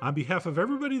 on behalf of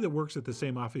everybody that works at the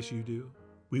same office you do,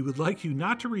 we would like you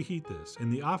not to reheat this in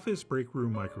the office break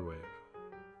room microwave.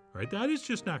 Right, that is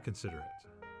just not considerate.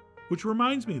 Which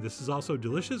reminds me, this is also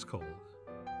delicious cold.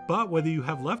 But whether you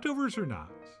have leftovers or not,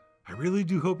 I really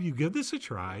do hope you give this a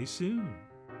try soon.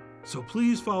 So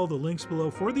please follow the links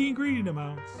below for the ingredient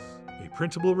amounts, a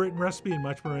printable written recipe, and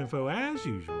much more info as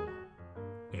usual.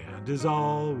 And as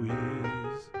always,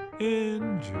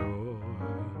 enjoy.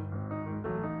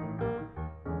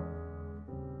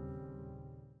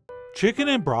 Chicken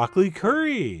and broccoli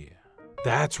curry.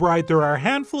 That's right, there are a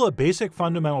handful of basic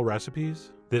fundamental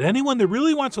recipes that anyone that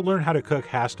really wants to learn how to cook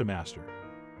has to master.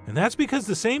 And that's because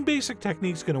the same basic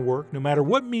technique's going to work no matter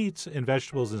what meats and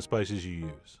vegetables and spices you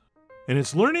use. And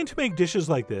it's learning to make dishes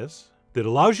like this that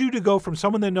allows you to go from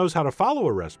someone that knows how to follow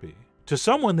a recipe to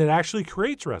someone that actually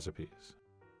creates recipes,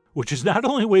 which is not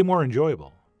only way more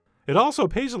enjoyable, it also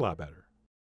pays a lot better.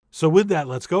 So with that,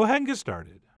 let's go ahead and get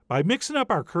started by mixing up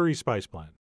our curry spice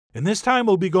blend. And this time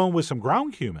we'll be going with some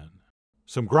ground cumin,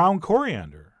 some ground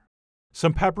coriander,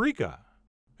 some paprika,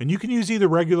 and you can use either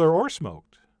regular or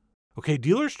smoked. Okay,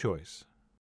 dealer's choice.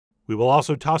 We will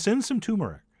also toss in some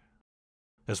turmeric,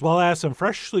 as well as some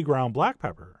freshly ground black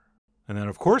pepper, and then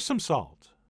of course some salt.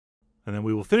 And then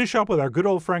we will finish up with our good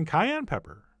old friend cayenne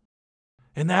pepper.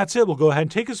 And that's it. We'll go ahead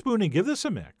and take a spoon and give this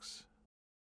a mix.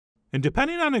 And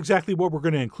depending on exactly what we're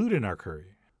going to include in our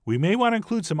curry, we may want to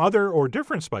include some other or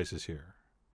different spices here.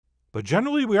 But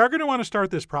generally, we are going to want to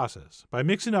start this process by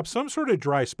mixing up some sort of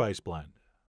dry spice blend.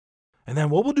 And then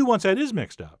what we'll do once that is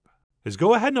mixed up is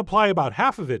go ahead and apply about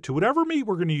half of it to whatever meat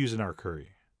we're going to use in our curry,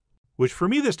 which for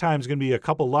me this time is going to be a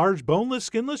couple large boneless,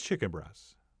 skinless chicken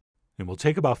breasts. And we'll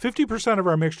take about 50% of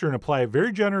our mixture and apply it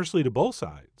very generously to both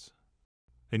sides.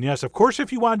 And yes, of course,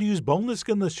 if you wanted to use boneless,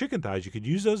 skinless chicken thighs, you could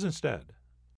use those instead.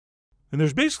 And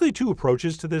there's basically 2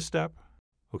 approaches to this step.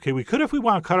 Okay, we could, if we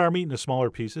want, cut our meat into smaller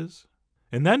pieces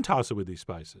and then toss it with these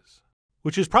spices,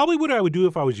 which is probably what I would do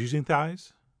if I was using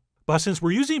thighs. But since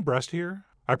we're using breast here,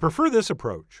 I prefer this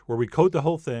approach, where we coat the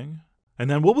whole thing, and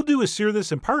then what we'll do is sear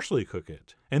this and partially cook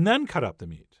it, and then cut up the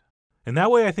meat. And that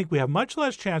way I think we have much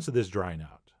less chance of this drying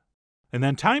out. And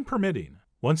then time permitting,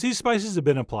 once these spices have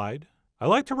been applied, I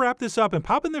like to wrap this up and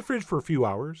pop in the fridge for a few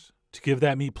hours to give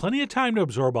that meat plenty of time to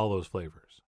absorb all those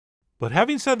flavors. But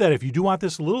having said that, if you do want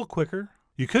this a little quicker,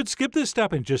 you could skip this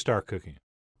step and just start cooking.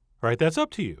 All right, that's up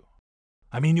to you.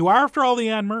 I mean, you are, after all, the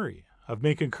Anne Murray of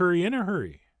making curry in a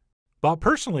hurry. But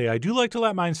personally, I do like to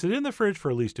let mine sit in the fridge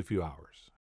for at least a few hours.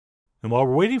 And while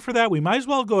we're waiting for that, we might as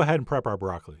well go ahead and prep our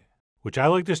broccoli, which I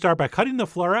like to start by cutting the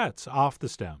florets off the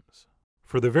stems,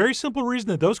 for the very simple reason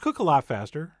that those cook a lot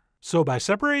faster. So by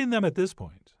separating them at this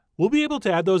point, we'll be able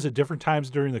to add those at different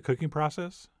times during the cooking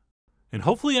process, and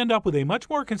hopefully end up with a much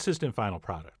more consistent final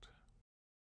product.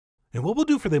 And what we'll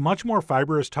do for the much more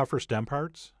fibrous, tougher stem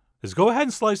parts is go ahead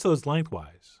and slice those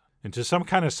lengthwise into some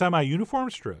kind of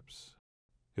semi-uniform strips,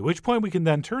 at which point we can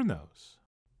then turn those,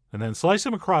 and then slice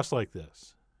them across like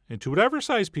this, into whatever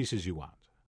size pieces you want.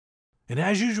 And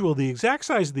as usual, the exact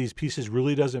size of these pieces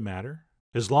really doesn't matter,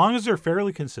 as long as they're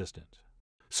fairly consistent.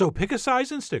 So pick a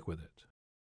size and stick with it.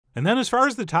 And then as far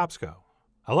as the tops go,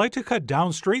 I like to cut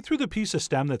down straight through the piece of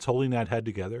stem that's holding that head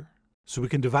together, so we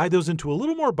can divide those into a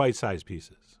little more bite-sized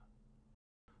pieces.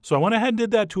 So I went ahead and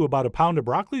did that to about a pound of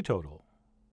broccoli total,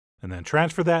 and then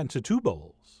transfer that into 2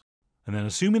 bowls. And then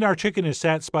assuming our chicken is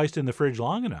sat spiced in the fridge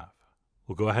long enough,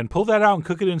 we'll go ahead and pull that out and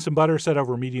cook it in some butter set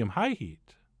over medium-high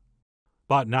heat.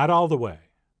 But not all the way.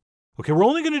 Okay, we're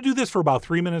only going to do this for about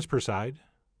 3 minutes per side,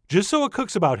 just so it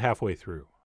cooks about halfway through.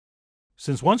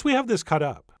 Since once we have this cut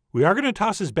up, we are going to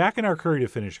toss this back in our curry to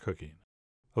finish cooking.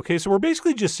 Okay, so we're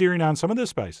basically just searing on some of the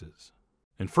spices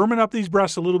and firming up these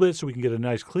breasts a little bit so we can get a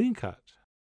nice clean cut.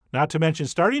 Not to mention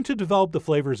starting to develop the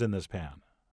flavors in this pan.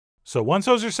 So once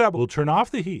those are set, we'll turn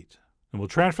off the heat and we'll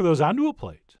transfer those onto a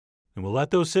plate and we'll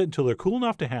let those sit until they're cool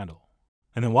enough to handle.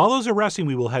 And then while those are resting,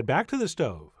 we will head back to the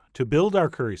stove to build our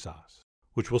curry sauce,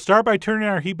 which we'll start by turning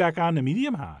our heat back on to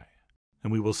medium-high.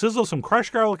 And we will sizzle some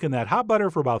crushed garlic in that hot butter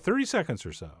for about 30 seconds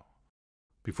or so,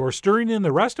 before stirring in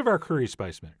the rest of our curry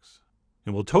spice mix.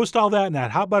 And we'll toast all that in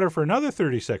that hot butter for another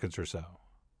 30 seconds or so,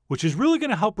 which is really going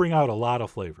to help bring out a lot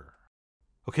of flavor.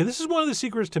 Okay, this is one of the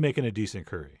secrets to making a decent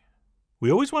curry.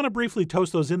 We always want to briefly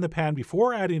toast those in the pan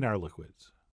before adding our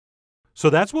liquids. So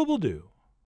that's what we'll do.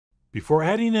 Before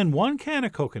adding in 1 can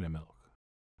of coconut milk,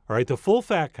 all right, the full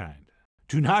fat kind,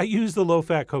 do not use the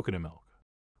low-fat coconut milk.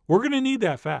 We're going to need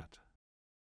that fat.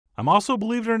 I'm also,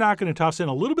 believe it or not, going to toss in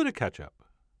a little bit of ketchup,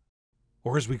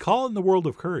 or as we call it in the world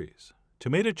of curries,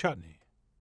 tomato chutney.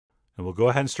 And we'll go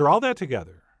ahead and stir all that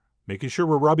together, making sure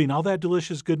we're rubbing all that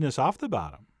delicious goodness off the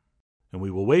bottom. And we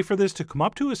will wait for this to come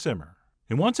up to a simmer.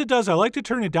 And once it does, I like to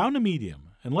turn it down to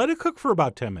medium and let it cook for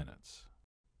about 10 minutes.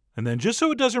 And then just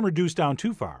so it doesn't reduce down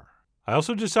too far, I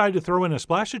also decided to throw in a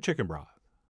splash of chicken broth.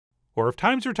 Or if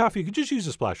times are tough, you could just use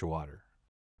a splash of water.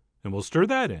 And we'll stir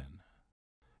that in.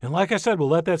 And like I said, we'll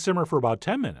let that simmer for about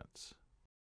 10 minutes.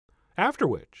 After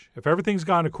which, if everything's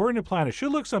gone according to plan, it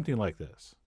should look something like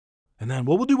this. And then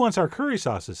what we'll do once our curry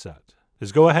sauce is set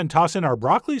is go ahead and toss in our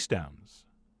broccoli stems.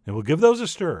 And we'll give those a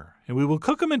stir. And we will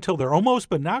cook them until they're almost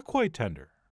but not quite tender.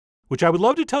 Which I would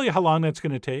love to tell you how long that's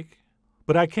going to take,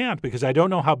 but I can't because I don't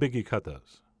know how big you cut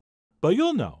those. But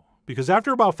you'll know, because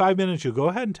after about 5 minutes, you'll go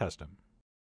ahead and test them.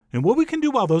 And what we can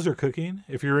do while those are cooking,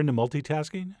 if you're into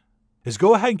multitasking, is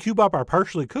go ahead and cube up our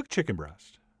partially cooked chicken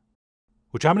breast,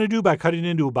 which I'm going to do by cutting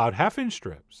into about 1/2-inch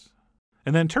strips,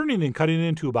 and then turning and cutting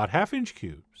into about 1/2-inch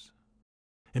cubes.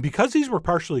 And because these were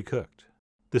partially cooked,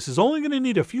 this is only going to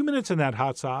need a few minutes in that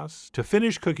hot sauce to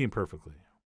finish cooking perfectly.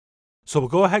 So we'll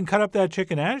go ahead and cut up that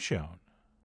chicken as shown,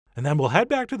 and then we'll head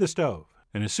back to the stove,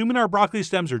 and assuming our broccoli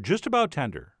stems are just about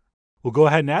tender, we'll go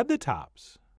ahead and add the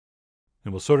tops.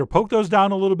 And we'll sort of poke those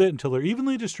down a little bit until they're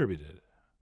evenly distributed,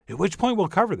 at which point we'll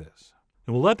cover this,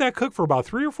 and we'll let that cook for about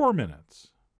 3 or 4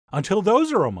 minutes, until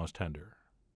those are almost tender.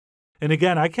 And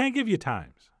again, I can't give you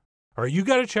times. All right, you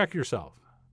got to check yourself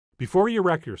before you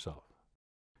wreck yourself.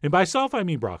 And by self, I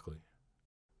mean broccoli.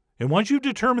 And once you've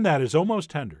determined that it's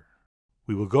almost tender,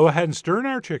 we will go ahead and stir in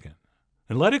our chicken,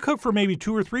 and let it cook for maybe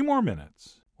 2 or 3 more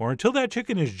minutes, or until that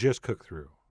chicken is just cooked through.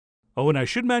 Oh, and I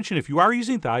should mention, if you are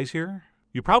using thighs here,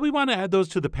 you probably want to add those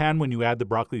to the pan when you add the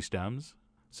broccoli stems,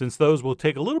 since those will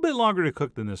take a little bit longer to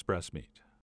cook than this breast meat.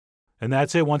 And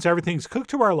that's it. Once everything's cooked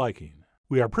to our liking,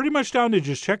 we are pretty much down to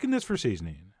just checking this for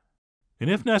seasoning. And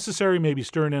if necessary, maybe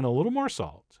stirring in a little more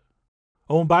salt.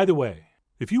 Oh, and by the way,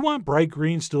 if you want bright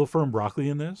green, still firm broccoli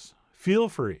in this, feel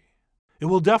free. It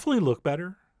will definitely look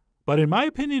better, but in my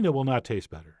opinion, it will not taste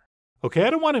better. Okay, I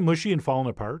don't want it mushy and falling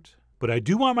apart, but I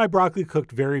do want my broccoli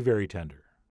cooked very, very tender,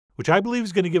 which I believe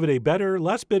is going to give it a better,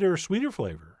 less bitter, sweeter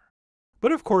flavor.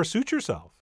 But of course, suit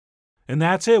yourself. And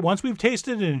that's it. Once we've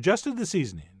tasted and adjusted the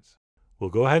seasonings, we'll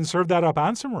go ahead and serve that up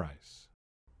on some rice,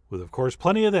 with of course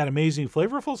plenty of that amazing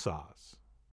flavorful sauce.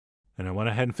 And I went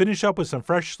ahead and finished up with some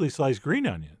freshly sliced green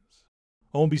onions.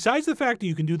 Oh, and besides the fact that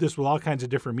you can do this with all kinds of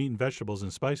different meat and vegetables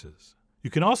and spices, you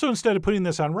can also, instead of putting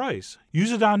this on rice,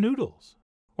 use it on noodles,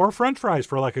 or french fries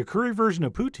for like a curry version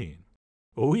of poutine.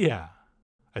 Oh yeah,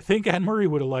 I think Anne Marie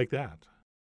would have liked that.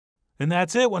 And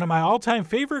that's it. One of my all-time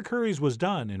favorite curries was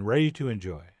done and ready to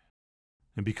enjoy.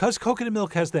 And because coconut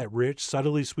milk has that rich,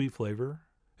 subtly sweet flavor,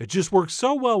 it just works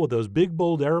so well with those big,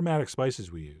 bold aromatic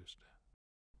spices we used.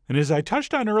 And as I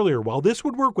touched on earlier, while this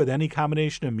would work with any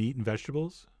combination of meat and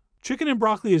vegetables, chicken and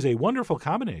broccoli is a wonderful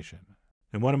combination,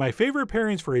 and one of my favorite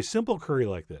pairings for a simple curry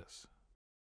like this.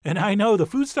 And I know the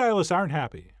food stylists aren't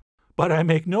happy, but I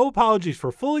make no apologies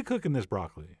for fully cooking this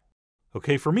broccoli.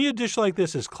 Okay, for me a dish like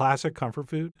this is classic comfort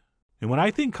food, and when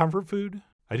I think comfort food,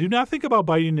 I do not think about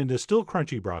biting into still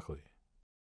crunchy broccoli.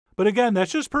 But again,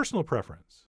 that's just personal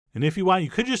preference. And if you want, you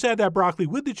could just add that broccoli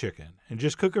with the chicken and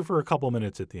just cook it for a couple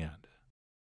minutes at the end.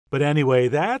 But anyway,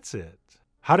 that's it.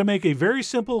 How to make a very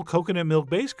simple coconut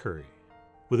milk-based curry.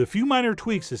 With a few minor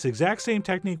tweaks, this exact same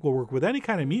technique will work with any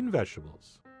kind of meat and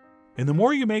vegetables. And the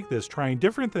more you make this, trying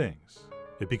different things,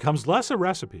 it becomes less a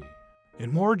recipe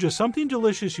and more just something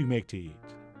delicious you make to eat.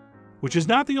 Which is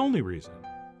not the only reason,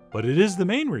 but it is the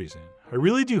main reason. I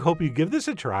really do hope you give this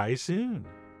a try soon.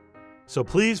 So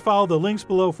please follow the links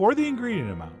below for the ingredient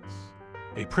amounts,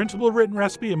 a printable written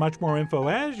recipe, and much more info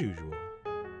as usual.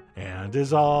 And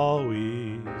as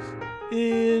always,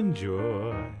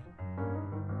 enjoy.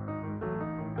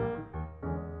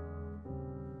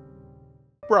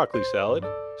 Broccoli salad.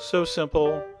 So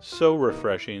simple, so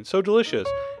refreshing, so delicious.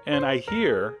 And I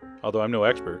hear, although I'm no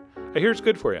expert, I hear it's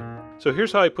good for you. So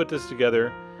here's how I put this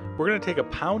together. We're going to take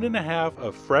 1.5 pounds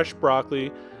of fresh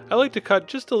broccoli. I like to cut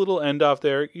just a little end off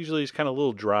there. Usually it's kind of a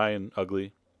little dry and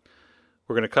ugly.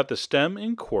 We're going to cut the stem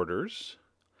in quarters.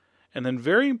 And then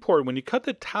very important, when you cut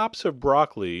the tops of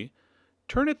broccoli,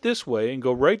 turn it this way and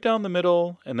go right down the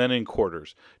middle and then in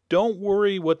quarters. Don't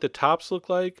worry what the tops look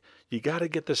like. You got to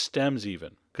get the stems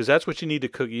even because that's what you need to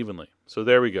cook evenly. So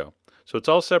there we go. So it's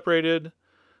all separated.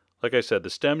 Like I said, the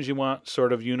stems you want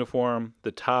sort of uniform.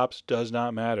 The tops does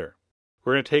not matter.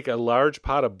 We're going to take a large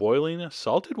pot of boiling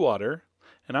salted water,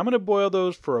 and I'm going to boil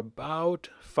those for about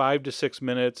 5 to 6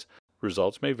 minutes.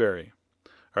 Results may vary.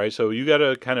 All right, so you got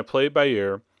to kind of play it by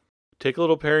ear. Take a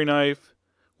little paring knife.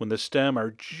 When the stem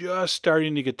are just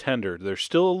starting to get tender, there's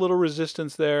still a little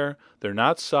resistance there. They're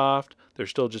not soft. They're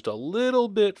still just a little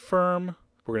bit firm.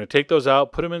 We're going to take those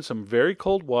out, put them in some very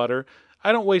cold water.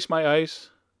 I don't waste my ice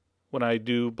when I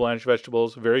do blanched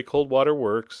vegetables. Very cold water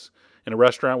works. In a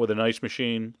restaurant with an ice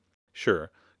machine, sure,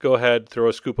 go ahead, throw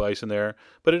a scoop of ice in there.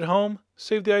 But at home,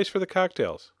 save the ice for the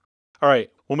cocktails. All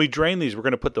right, when we drain these, we're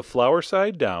going to put the flour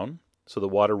side down so the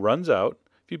water runs out.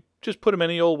 If you just put them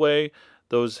any old way,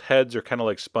 those heads are kind of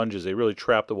like sponges. They really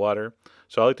trap the water.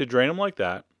 So I like to drain them like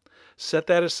that. Set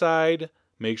that aside.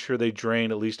 Make sure they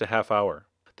drain at least a half hour.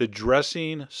 The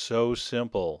dressing, so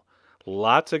simple.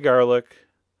 Lots of garlic,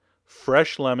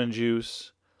 fresh lemon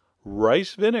juice,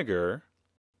 rice vinegar,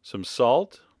 some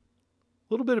salt,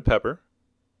 a little bit of pepper.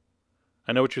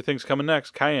 I know what you think's coming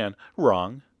next. Cayenne.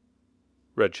 Wrong.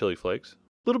 Red chili flakes. A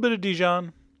little bit of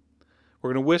Dijon.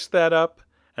 We're going to whisk that up,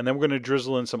 and then we're going to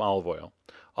drizzle in some olive oil.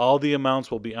 All the amounts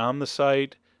will be on the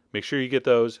site. Make sure you get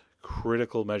those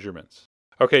critical measurements.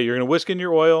 Okay, you're going to whisk in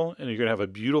your oil, and you're going to have a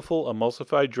beautiful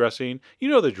emulsified dressing. You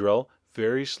know the drill.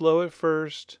 Very slow at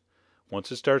first.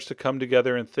 Once it starts to come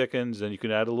together and thickens, then you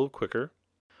can add a little quicker.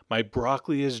 My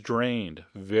broccoli is drained.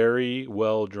 Very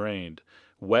well drained.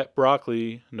 Wet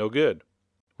broccoli, no good.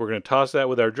 We're going to toss that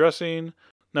with our dressing.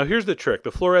 Now here's the trick.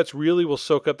 The florets really will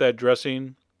soak up that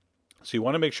dressing. So you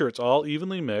want to make sure it's all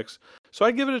evenly mixed. So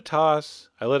I give it a toss,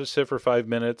 I let it sit for 5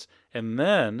 minutes, and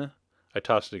then I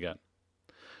toss it again.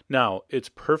 Now, it's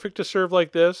perfect to serve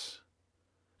like this.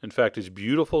 In fact, it's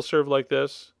beautiful served like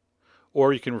this.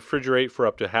 Or you can refrigerate for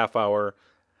up to half hour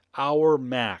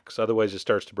max. Otherwise, it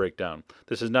starts to break down.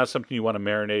 This is not something you want to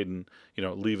marinate and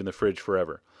leave in the fridge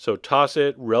forever. So toss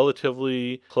it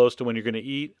relatively close to when you're going to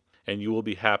eat, and you will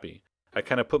be happy. I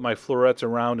kind of put my florets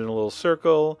around in a little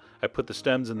circle. I put the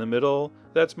stems in the middle.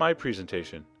 That's my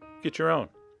presentation. Get your own,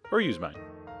 or use mine.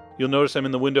 You'll notice I'm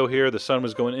in the window here. The sun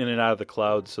was going in and out of the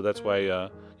clouds, so that's why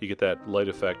you get that light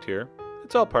effect here.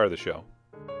 It's all part of the show.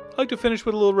 I like to finish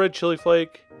with a little red chili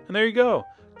flake, and there you go.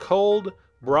 Cold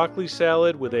broccoli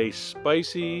salad with a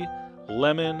spicy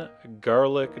lemon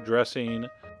garlic dressing.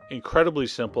 Incredibly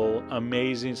simple,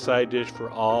 amazing side dish for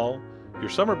all your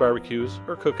summer barbecues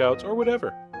or cookouts or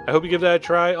whatever. I hope you give that a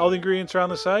try. All the ingredients are on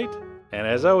the site. And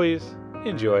as always,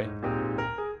 enjoy.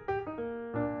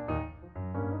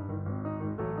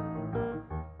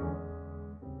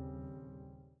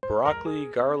 Broccoli,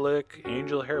 garlic,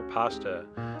 angel hair pasta.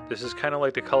 This is kind of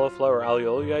like the cauliflower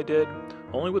alioli I did,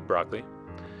 only with broccoli.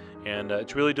 And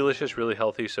it's really delicious, really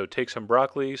healthy. So take some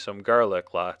broccoli, some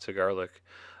garlic, lots of garlic,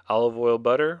 olive oil,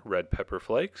 butter, red pepper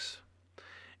flakes.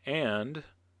 And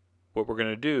what we're going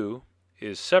to do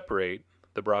is separate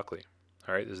the broccoli.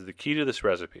 All right, this is the key to this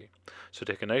recipe. So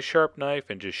take a nice sharp knife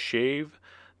and just shave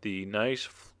the nice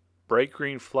bright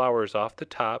green flowers off the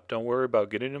top. Don't worry about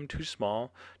getting them too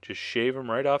small. Just shave them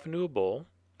right off into a bowl.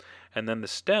 And then the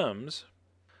stems,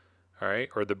 all right,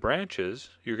 or the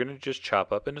branches, you're going to just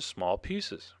chop up into small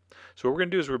pieces. So what we're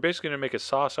going to do is we're basically going to make a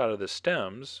sauce out of the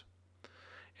stems,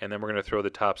 and then we're going to throw the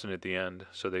tops in at the end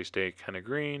so they stay kind of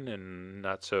green and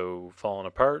not so falling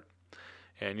apart.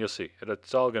 And you'll see,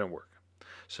 it's all going to work.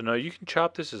 So now you can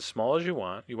chop this as small as you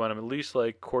want. You want them at least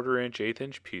like 1/4 inch, 1/8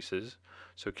 inch pieces.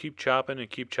 So keep chopping and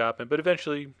keep chopping, but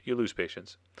eventually you lose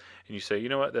patience. And you say, you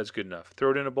know what, that's good enough.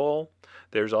 Throw it in a bowl.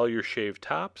 There's all your shaved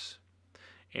tops.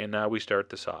 And now we start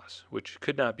the sauce, which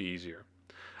could not be easier.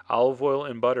 Olive oil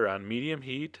and butter on medium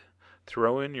heat.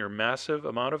 Throw in your massive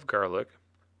amount of garlic.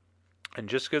 And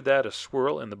just give that a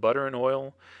swirl in the butter and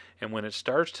oil. And when it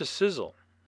starts to sizzle,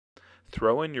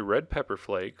 throw in your red pepper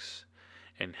flakes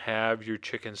and have your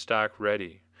chicken stock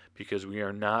ready, because we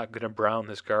are not going to brown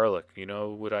this garlic. You know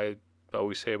what I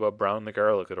always say about browning the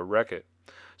garlic, it'll wreck it.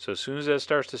 So as soon as that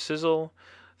starts to sizzle,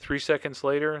 3 seconds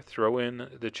later, throw in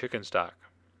the chicken stock.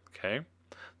 Okay?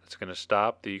 That's going to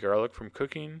stop the garlic from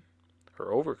cooking or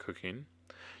overcooking.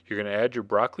 You're going to add your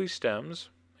broccoli stems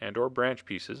and or branch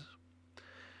pieces.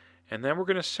 And then we're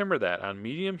going to simmer that on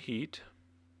medium heat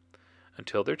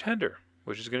until they're tender,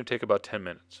 which is going to take about 10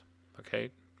 minutes. Okay?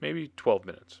 Maybe 12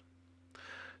 minutes.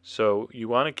 So you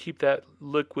want to keep that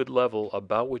liquid level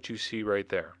about what you see right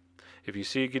there. If you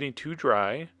see it getting too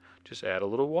dry, just add a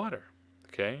little water.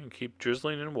 Okay? And keep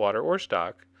drizzling in water or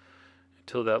stock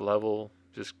until that level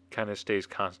just kind of stays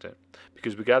constant.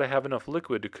 Because we got to have enough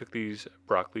liquid to cook these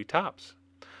broccoli tops.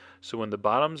 So when the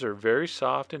bottoms are very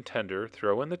soft and tender,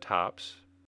 throw in the tops.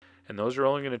 And those are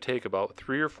only going to take about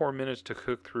 3 or 4 minutes to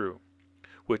cook through,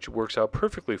 which works out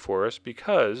perfectly for us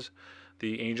because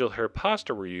the angel hair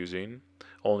pasta we're using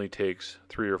only takes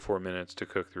 3 or 4 minutes to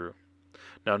cook through.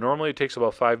 Now normally it takes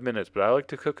about 5 minutes, but I like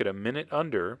to cook it a minute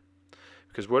under,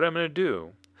 because what I'm going to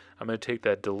do, I'm going to take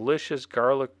that delicious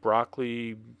garlic,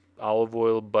 broccoli, olive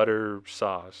oil, butter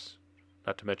sauce,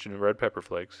 not to mention the red pepper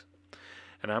flakes,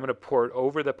 and I'm going to pour it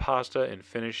over the pasta and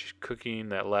finish cooking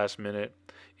that last minute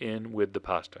in with the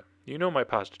pasta. You know my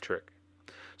pasta trick.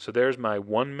 So there's my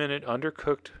 1 minute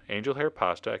undercooked angel hair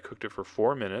pasta. I cooked it for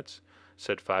 4 minutes,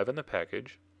 said 5 in the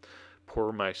package.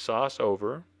 Pour my sauce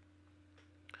over,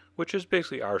 which is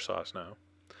basically our sauce now.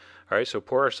 All right, so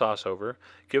pour our sauce over.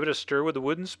 Give it a stir with a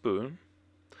wooden spoon.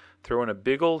 Throw in a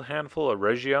big old handful of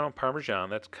Reggiano Parmesan.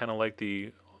 That's kind of like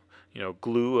the,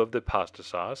 glue of the pasta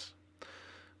sauce.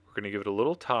 We're going to give it a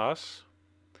little toss.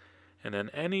 And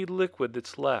then any liquid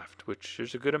that's left, which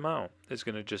there's a good amount, is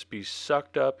going to just be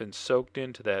sucked up and soaked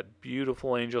into that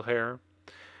beautiful angel hair.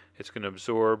 It's going to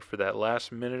absorb for that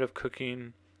last minute of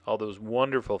cooking all those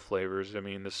wonderful flavors. I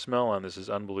mean, the smell on this is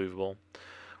unbelievable.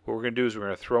 What we're going to do is we're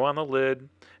going to throw on the lid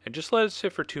and just let it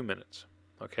sit for 2 minutes.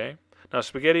 Okay? Now,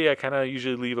 spaghetti I kind of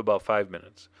usually leave about 5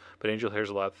 minutes, but angel hair is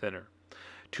a lot thinner.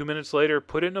 2 minutes later,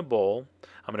 put it in a bowl.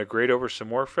 I'm going to grate over some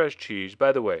more fresh cheese.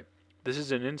 By the way, this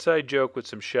is an inside joke with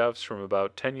some chefs from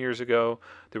about 10 years ago.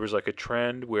 There was like a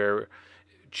trend where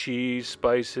cheese,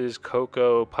 spices,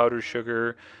 cocoa, powdered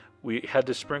sugar, we had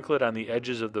to sprinkle it on the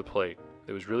edges of the plate.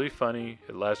 It was really funny.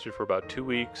 It lasted for about 2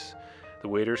 weeks. The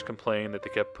waiters complained that they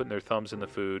kept putting their thumbs in the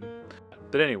food.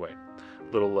 But anyway,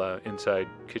 little inside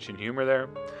kitchen humor there.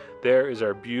 There is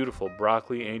our beautiful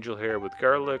broccoli angel hair with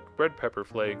garlic, red pepper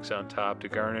flakes on top to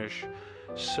garnish.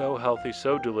 So healthy,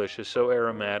 so delicious, so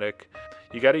aromatic.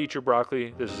 You got to eat your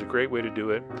broccoli. This is a great way to do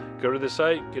it. Go to the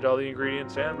site, get all the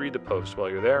ingredients, and read the post while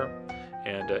you're there.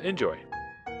 And enjoy.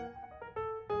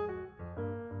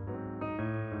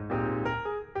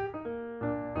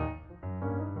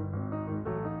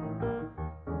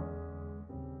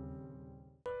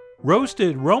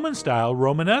 Roasted Roman-style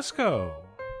Romanesco.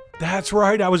 That's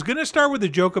right, I was going to start with a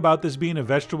joke about this being a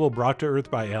vegetable brought to Earth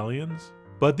by aliens.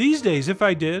 But these days, if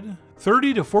I did,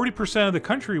 30 to 40% of the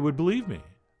country would believe me.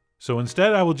 So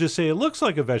instead, I will just say it looks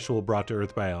like a vegetable brought to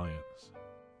Earth by aliens.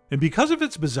 And because of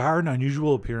its bizarre and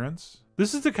unusual appearance,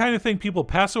 this is the kind of thing people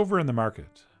pass over in the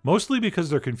market, mostly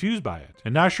because they're confused by it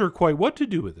and not sure quite what to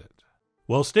do with it.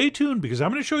 Well, stay tuned because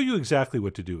I'm going to show you exactly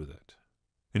what to do with it.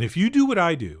 And if you do what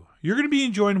I do, you're going to be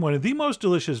enjoying one of the most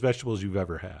delicious vegetables you've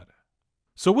ever had.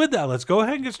 So with that, let's go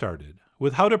ahead and get started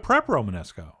with how to prep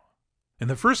Romanesco. And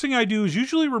the first thing I do is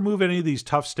usually remove any of these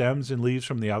tough stems and leaves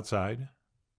from the outside,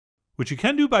 which you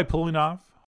can do by pulling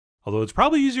off, although it's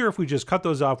probably easier if we just cut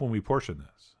those off when we portion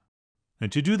this.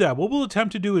 And to do that, what we'll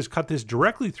attempt to do is cut this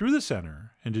directly through the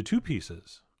center into 2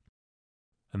 pieces.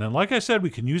 And then, like I said, we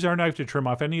can use our knife to trim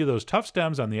off any of those tough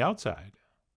stems on the outside.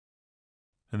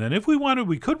 And then if we wanted,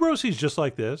 we could roast these just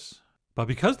like this. But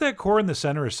because that core in the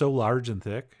center is so large and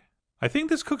thick, I think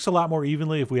this cooks a lot more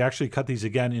evenly if we actually cut these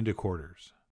again into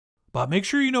quarters. But make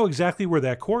sure you know exactly where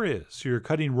that core is, so you're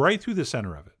cutting right through the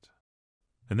center of it.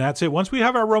 And that's it. Once we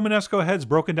have our Romanesco heads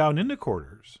broken down into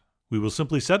quarters, we will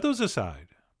simply set those aside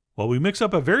while we mix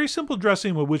up a very simple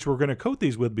dressing with which we're going to coat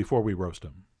these with before we roast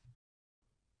them.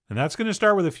 And that's going to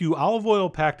start with a few olive oil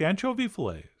packed anchovy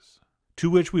fillets, to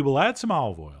which we will add some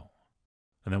olive oil.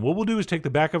 And then what we'll do is take the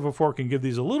back of a fork and give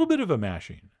these a little bit of a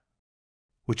mashing.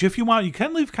 Which if you want, you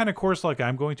can leave kind of coarse like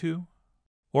I'm going to.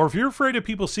 Or if you're afraid of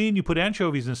people seeing you put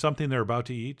anchovies in something they're about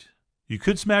to eat, you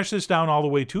could smash this down all the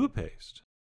way to a paste.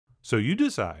 So you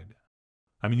decide.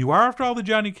 I mean, you are after all the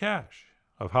Johnny Cash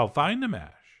of how fine to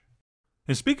mash.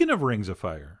 And speaking of rings of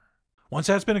fire, once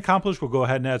that's been accomplished, we'll go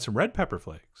ahead and add some red pepper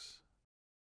flakes,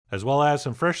 as well as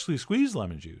some freshly squeezed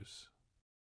lemon juice.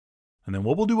 And then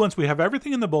what we'll do once we have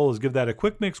everything in the bowl is give that a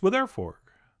quick mix with our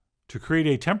fork to create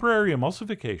a temporary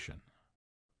emulsification.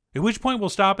 At which point we'll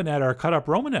stop and add our cut up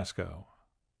Romanesco.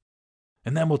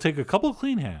 And then we'll take a couple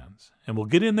clean hands and we'll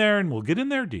get in there and we'll get in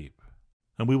there deep.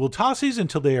 And we will toss these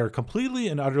until they are completely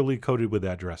and utterly coated with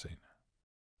that dressing.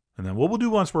 And then what we'll do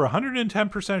once we're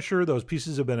 110% sure those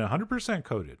pieces have been 100%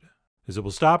 coated is that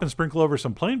we'll stop and sprinkle over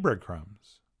some plain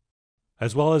breadcrumbs,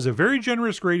 as well as a very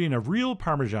generous grating of real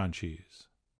Parmesan cheese.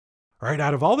 All right,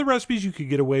 out of all the recipes you could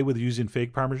get away with using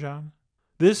fake Parmesan,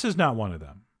 this is not one of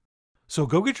them. So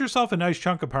go get yourself a nice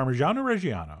chunk of Parmigiano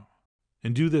Reggiano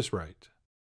and do this right.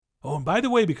 Oh, and by the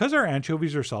way, because our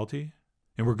anchovies are salty,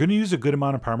 and we're going to use a good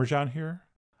amount of Parmesan here,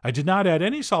 I did not add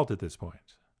any salt at this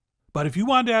point. But if you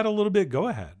want to add a little bit, go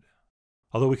ahead.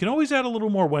 Although we can always add a little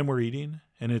more when we're eating,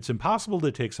 and it's impossible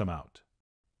to take some out.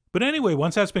 But anyway,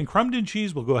 once that's been crumbed in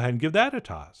cheese, we'll go ahead and give that a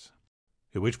toss.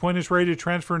 At which point it's ready to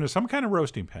transfer into some kind of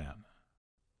roasting pan,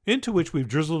 into which we've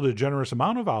drizzled a generous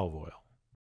amount of olive oil.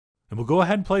 And we'll go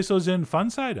ahead and place those in fun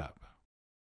side up.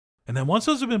 And then once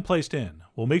those have been placed in,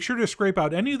 we'll make sure to scrape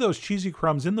out any of those cheesy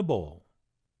crumbs in the bowl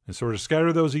and sort of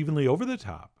scatter those evenly over the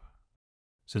top,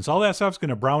 since all that stuff's going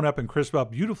to brown up and crisp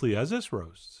up beautifully as this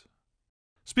roasts.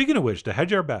 Speaking of which, to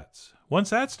hedge our bets,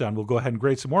 once that's done, we'll go ahead and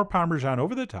grate some more Parmesan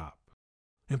over the top.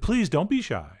 And please don't be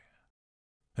shy.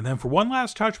 And then for one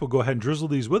last touch, we'll go ahead and drizzle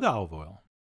these with olive oil.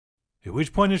 At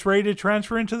which point it's ready to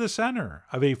transfer into the center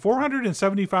of a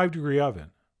 475-degree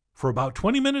oven for about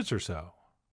 20 minutes or so,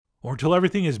 or until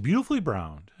everything is beautifully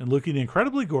browned and looking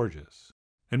incredibly gorgeous.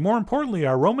 And more importantly,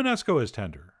 our Romanesco is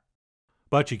tender.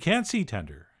 But you can't see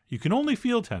tender. You can only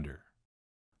feel tender.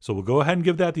 So we'll go ahead and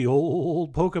give that the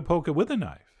old poke with a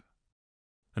knife.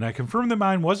 And I confirm that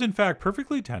mine was in fact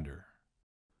perfectly tender,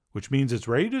 which means it's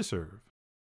ready to serve,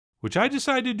 which I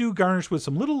decided to do garnish with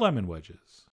some little lemon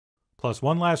wedges, plus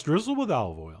one last drizzle with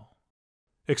olive oil.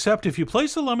 Except if you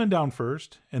place the lemon down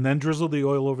first and then drizzle the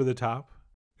oil over the top,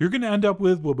 you're going to end up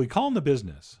with what we call in the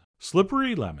business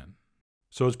slippery lemon.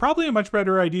 So it's probably a much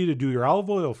better idea to do your olive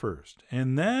oil first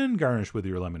and then garnish with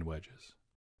your lemon wedges.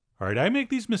 Alright, I make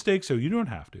these mistakes so you don't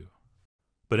have to.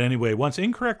 But anyway, once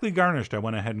incorrectly garnished, I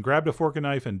went ahead and grabbed a fork and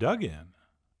knife and dug in.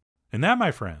 And that,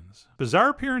 my friends, bizarre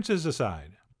appearances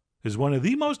aside, is one of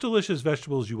the most delicious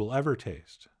vegetables you will ever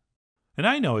taste. And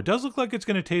I know it does look like it's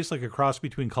going to taste like a cross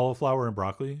between cauliflower and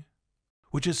broccoli,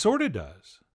 which it sort of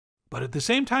does. But at the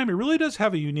same time, it really does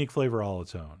have a unique flavor all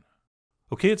its own.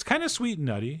 Okay, it's kind of sweet and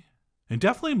nutty, and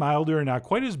definitely milder and not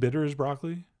quite as bitter as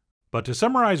broccoli. But to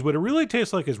summarize, what it really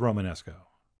tastes like is Romanesco.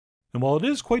 And while it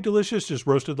is quite delicious just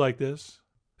roasted like this,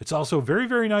 it's also very,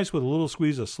 very nice with a little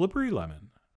squeeze of slippery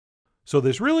lemon. So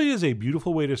this really is a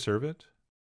beautiful way to serve it.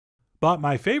 But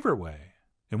my favorite way,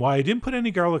 and why I didn't put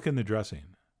any garlic in the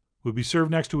dressing, would be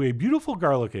served next to a beautiful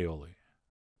garlic aioli.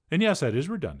 And yes, that is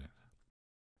redundant.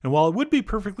 And while it would be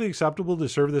perfectly acceptable to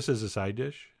serve this as a side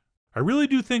dish, I really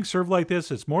do think served like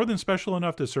this, it's more than special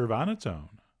enough to serve on its own.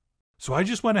 So I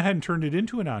just went ahead and turned it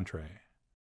into an entree.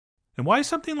 And why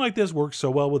something like this works so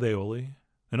well with aioli,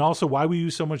 and also why we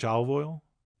use so much olive oil,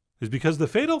 is because the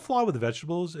fatal flaw with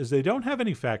vegetables is they don't have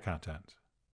any fat content.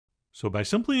 So by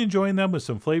simply enjoying them with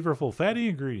some flavorful fatty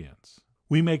ingredients,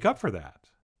 we make up for that.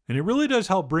 And it really does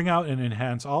help bring out and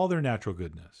enhance all their natural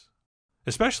goodness.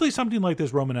 Especially something like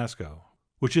this Romanesco,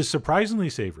 which is surprisingly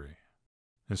savory,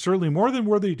 and certainly more than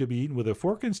worthy to be eaten with a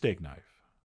fork and steak knife.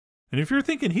 And if you're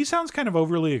thinking he sounds kind of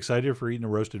overly excited for eating a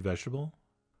roasted vegetable,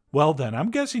 well then,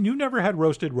 I'm guessing you've never had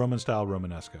roasted Roman-style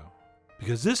Romanesco,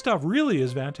 because this stuff really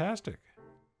is fantastic.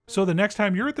 So the next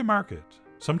time you're at the market,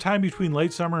 sometime between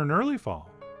late summer and early fall,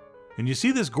 and you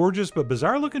see this gorgeous but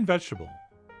bizarre-looking vegetable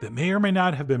that may or may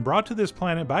not have been brought to this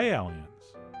planet by aliens,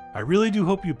 I really do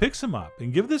hope you pick some up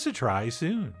and give this a try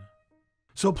soon.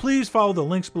 So please follow the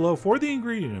links below for the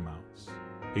ingredient amounts,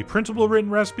 a printable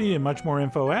written recipe, and much more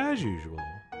info as usual.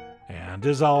 And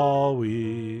as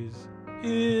always,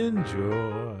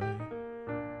 enjoy.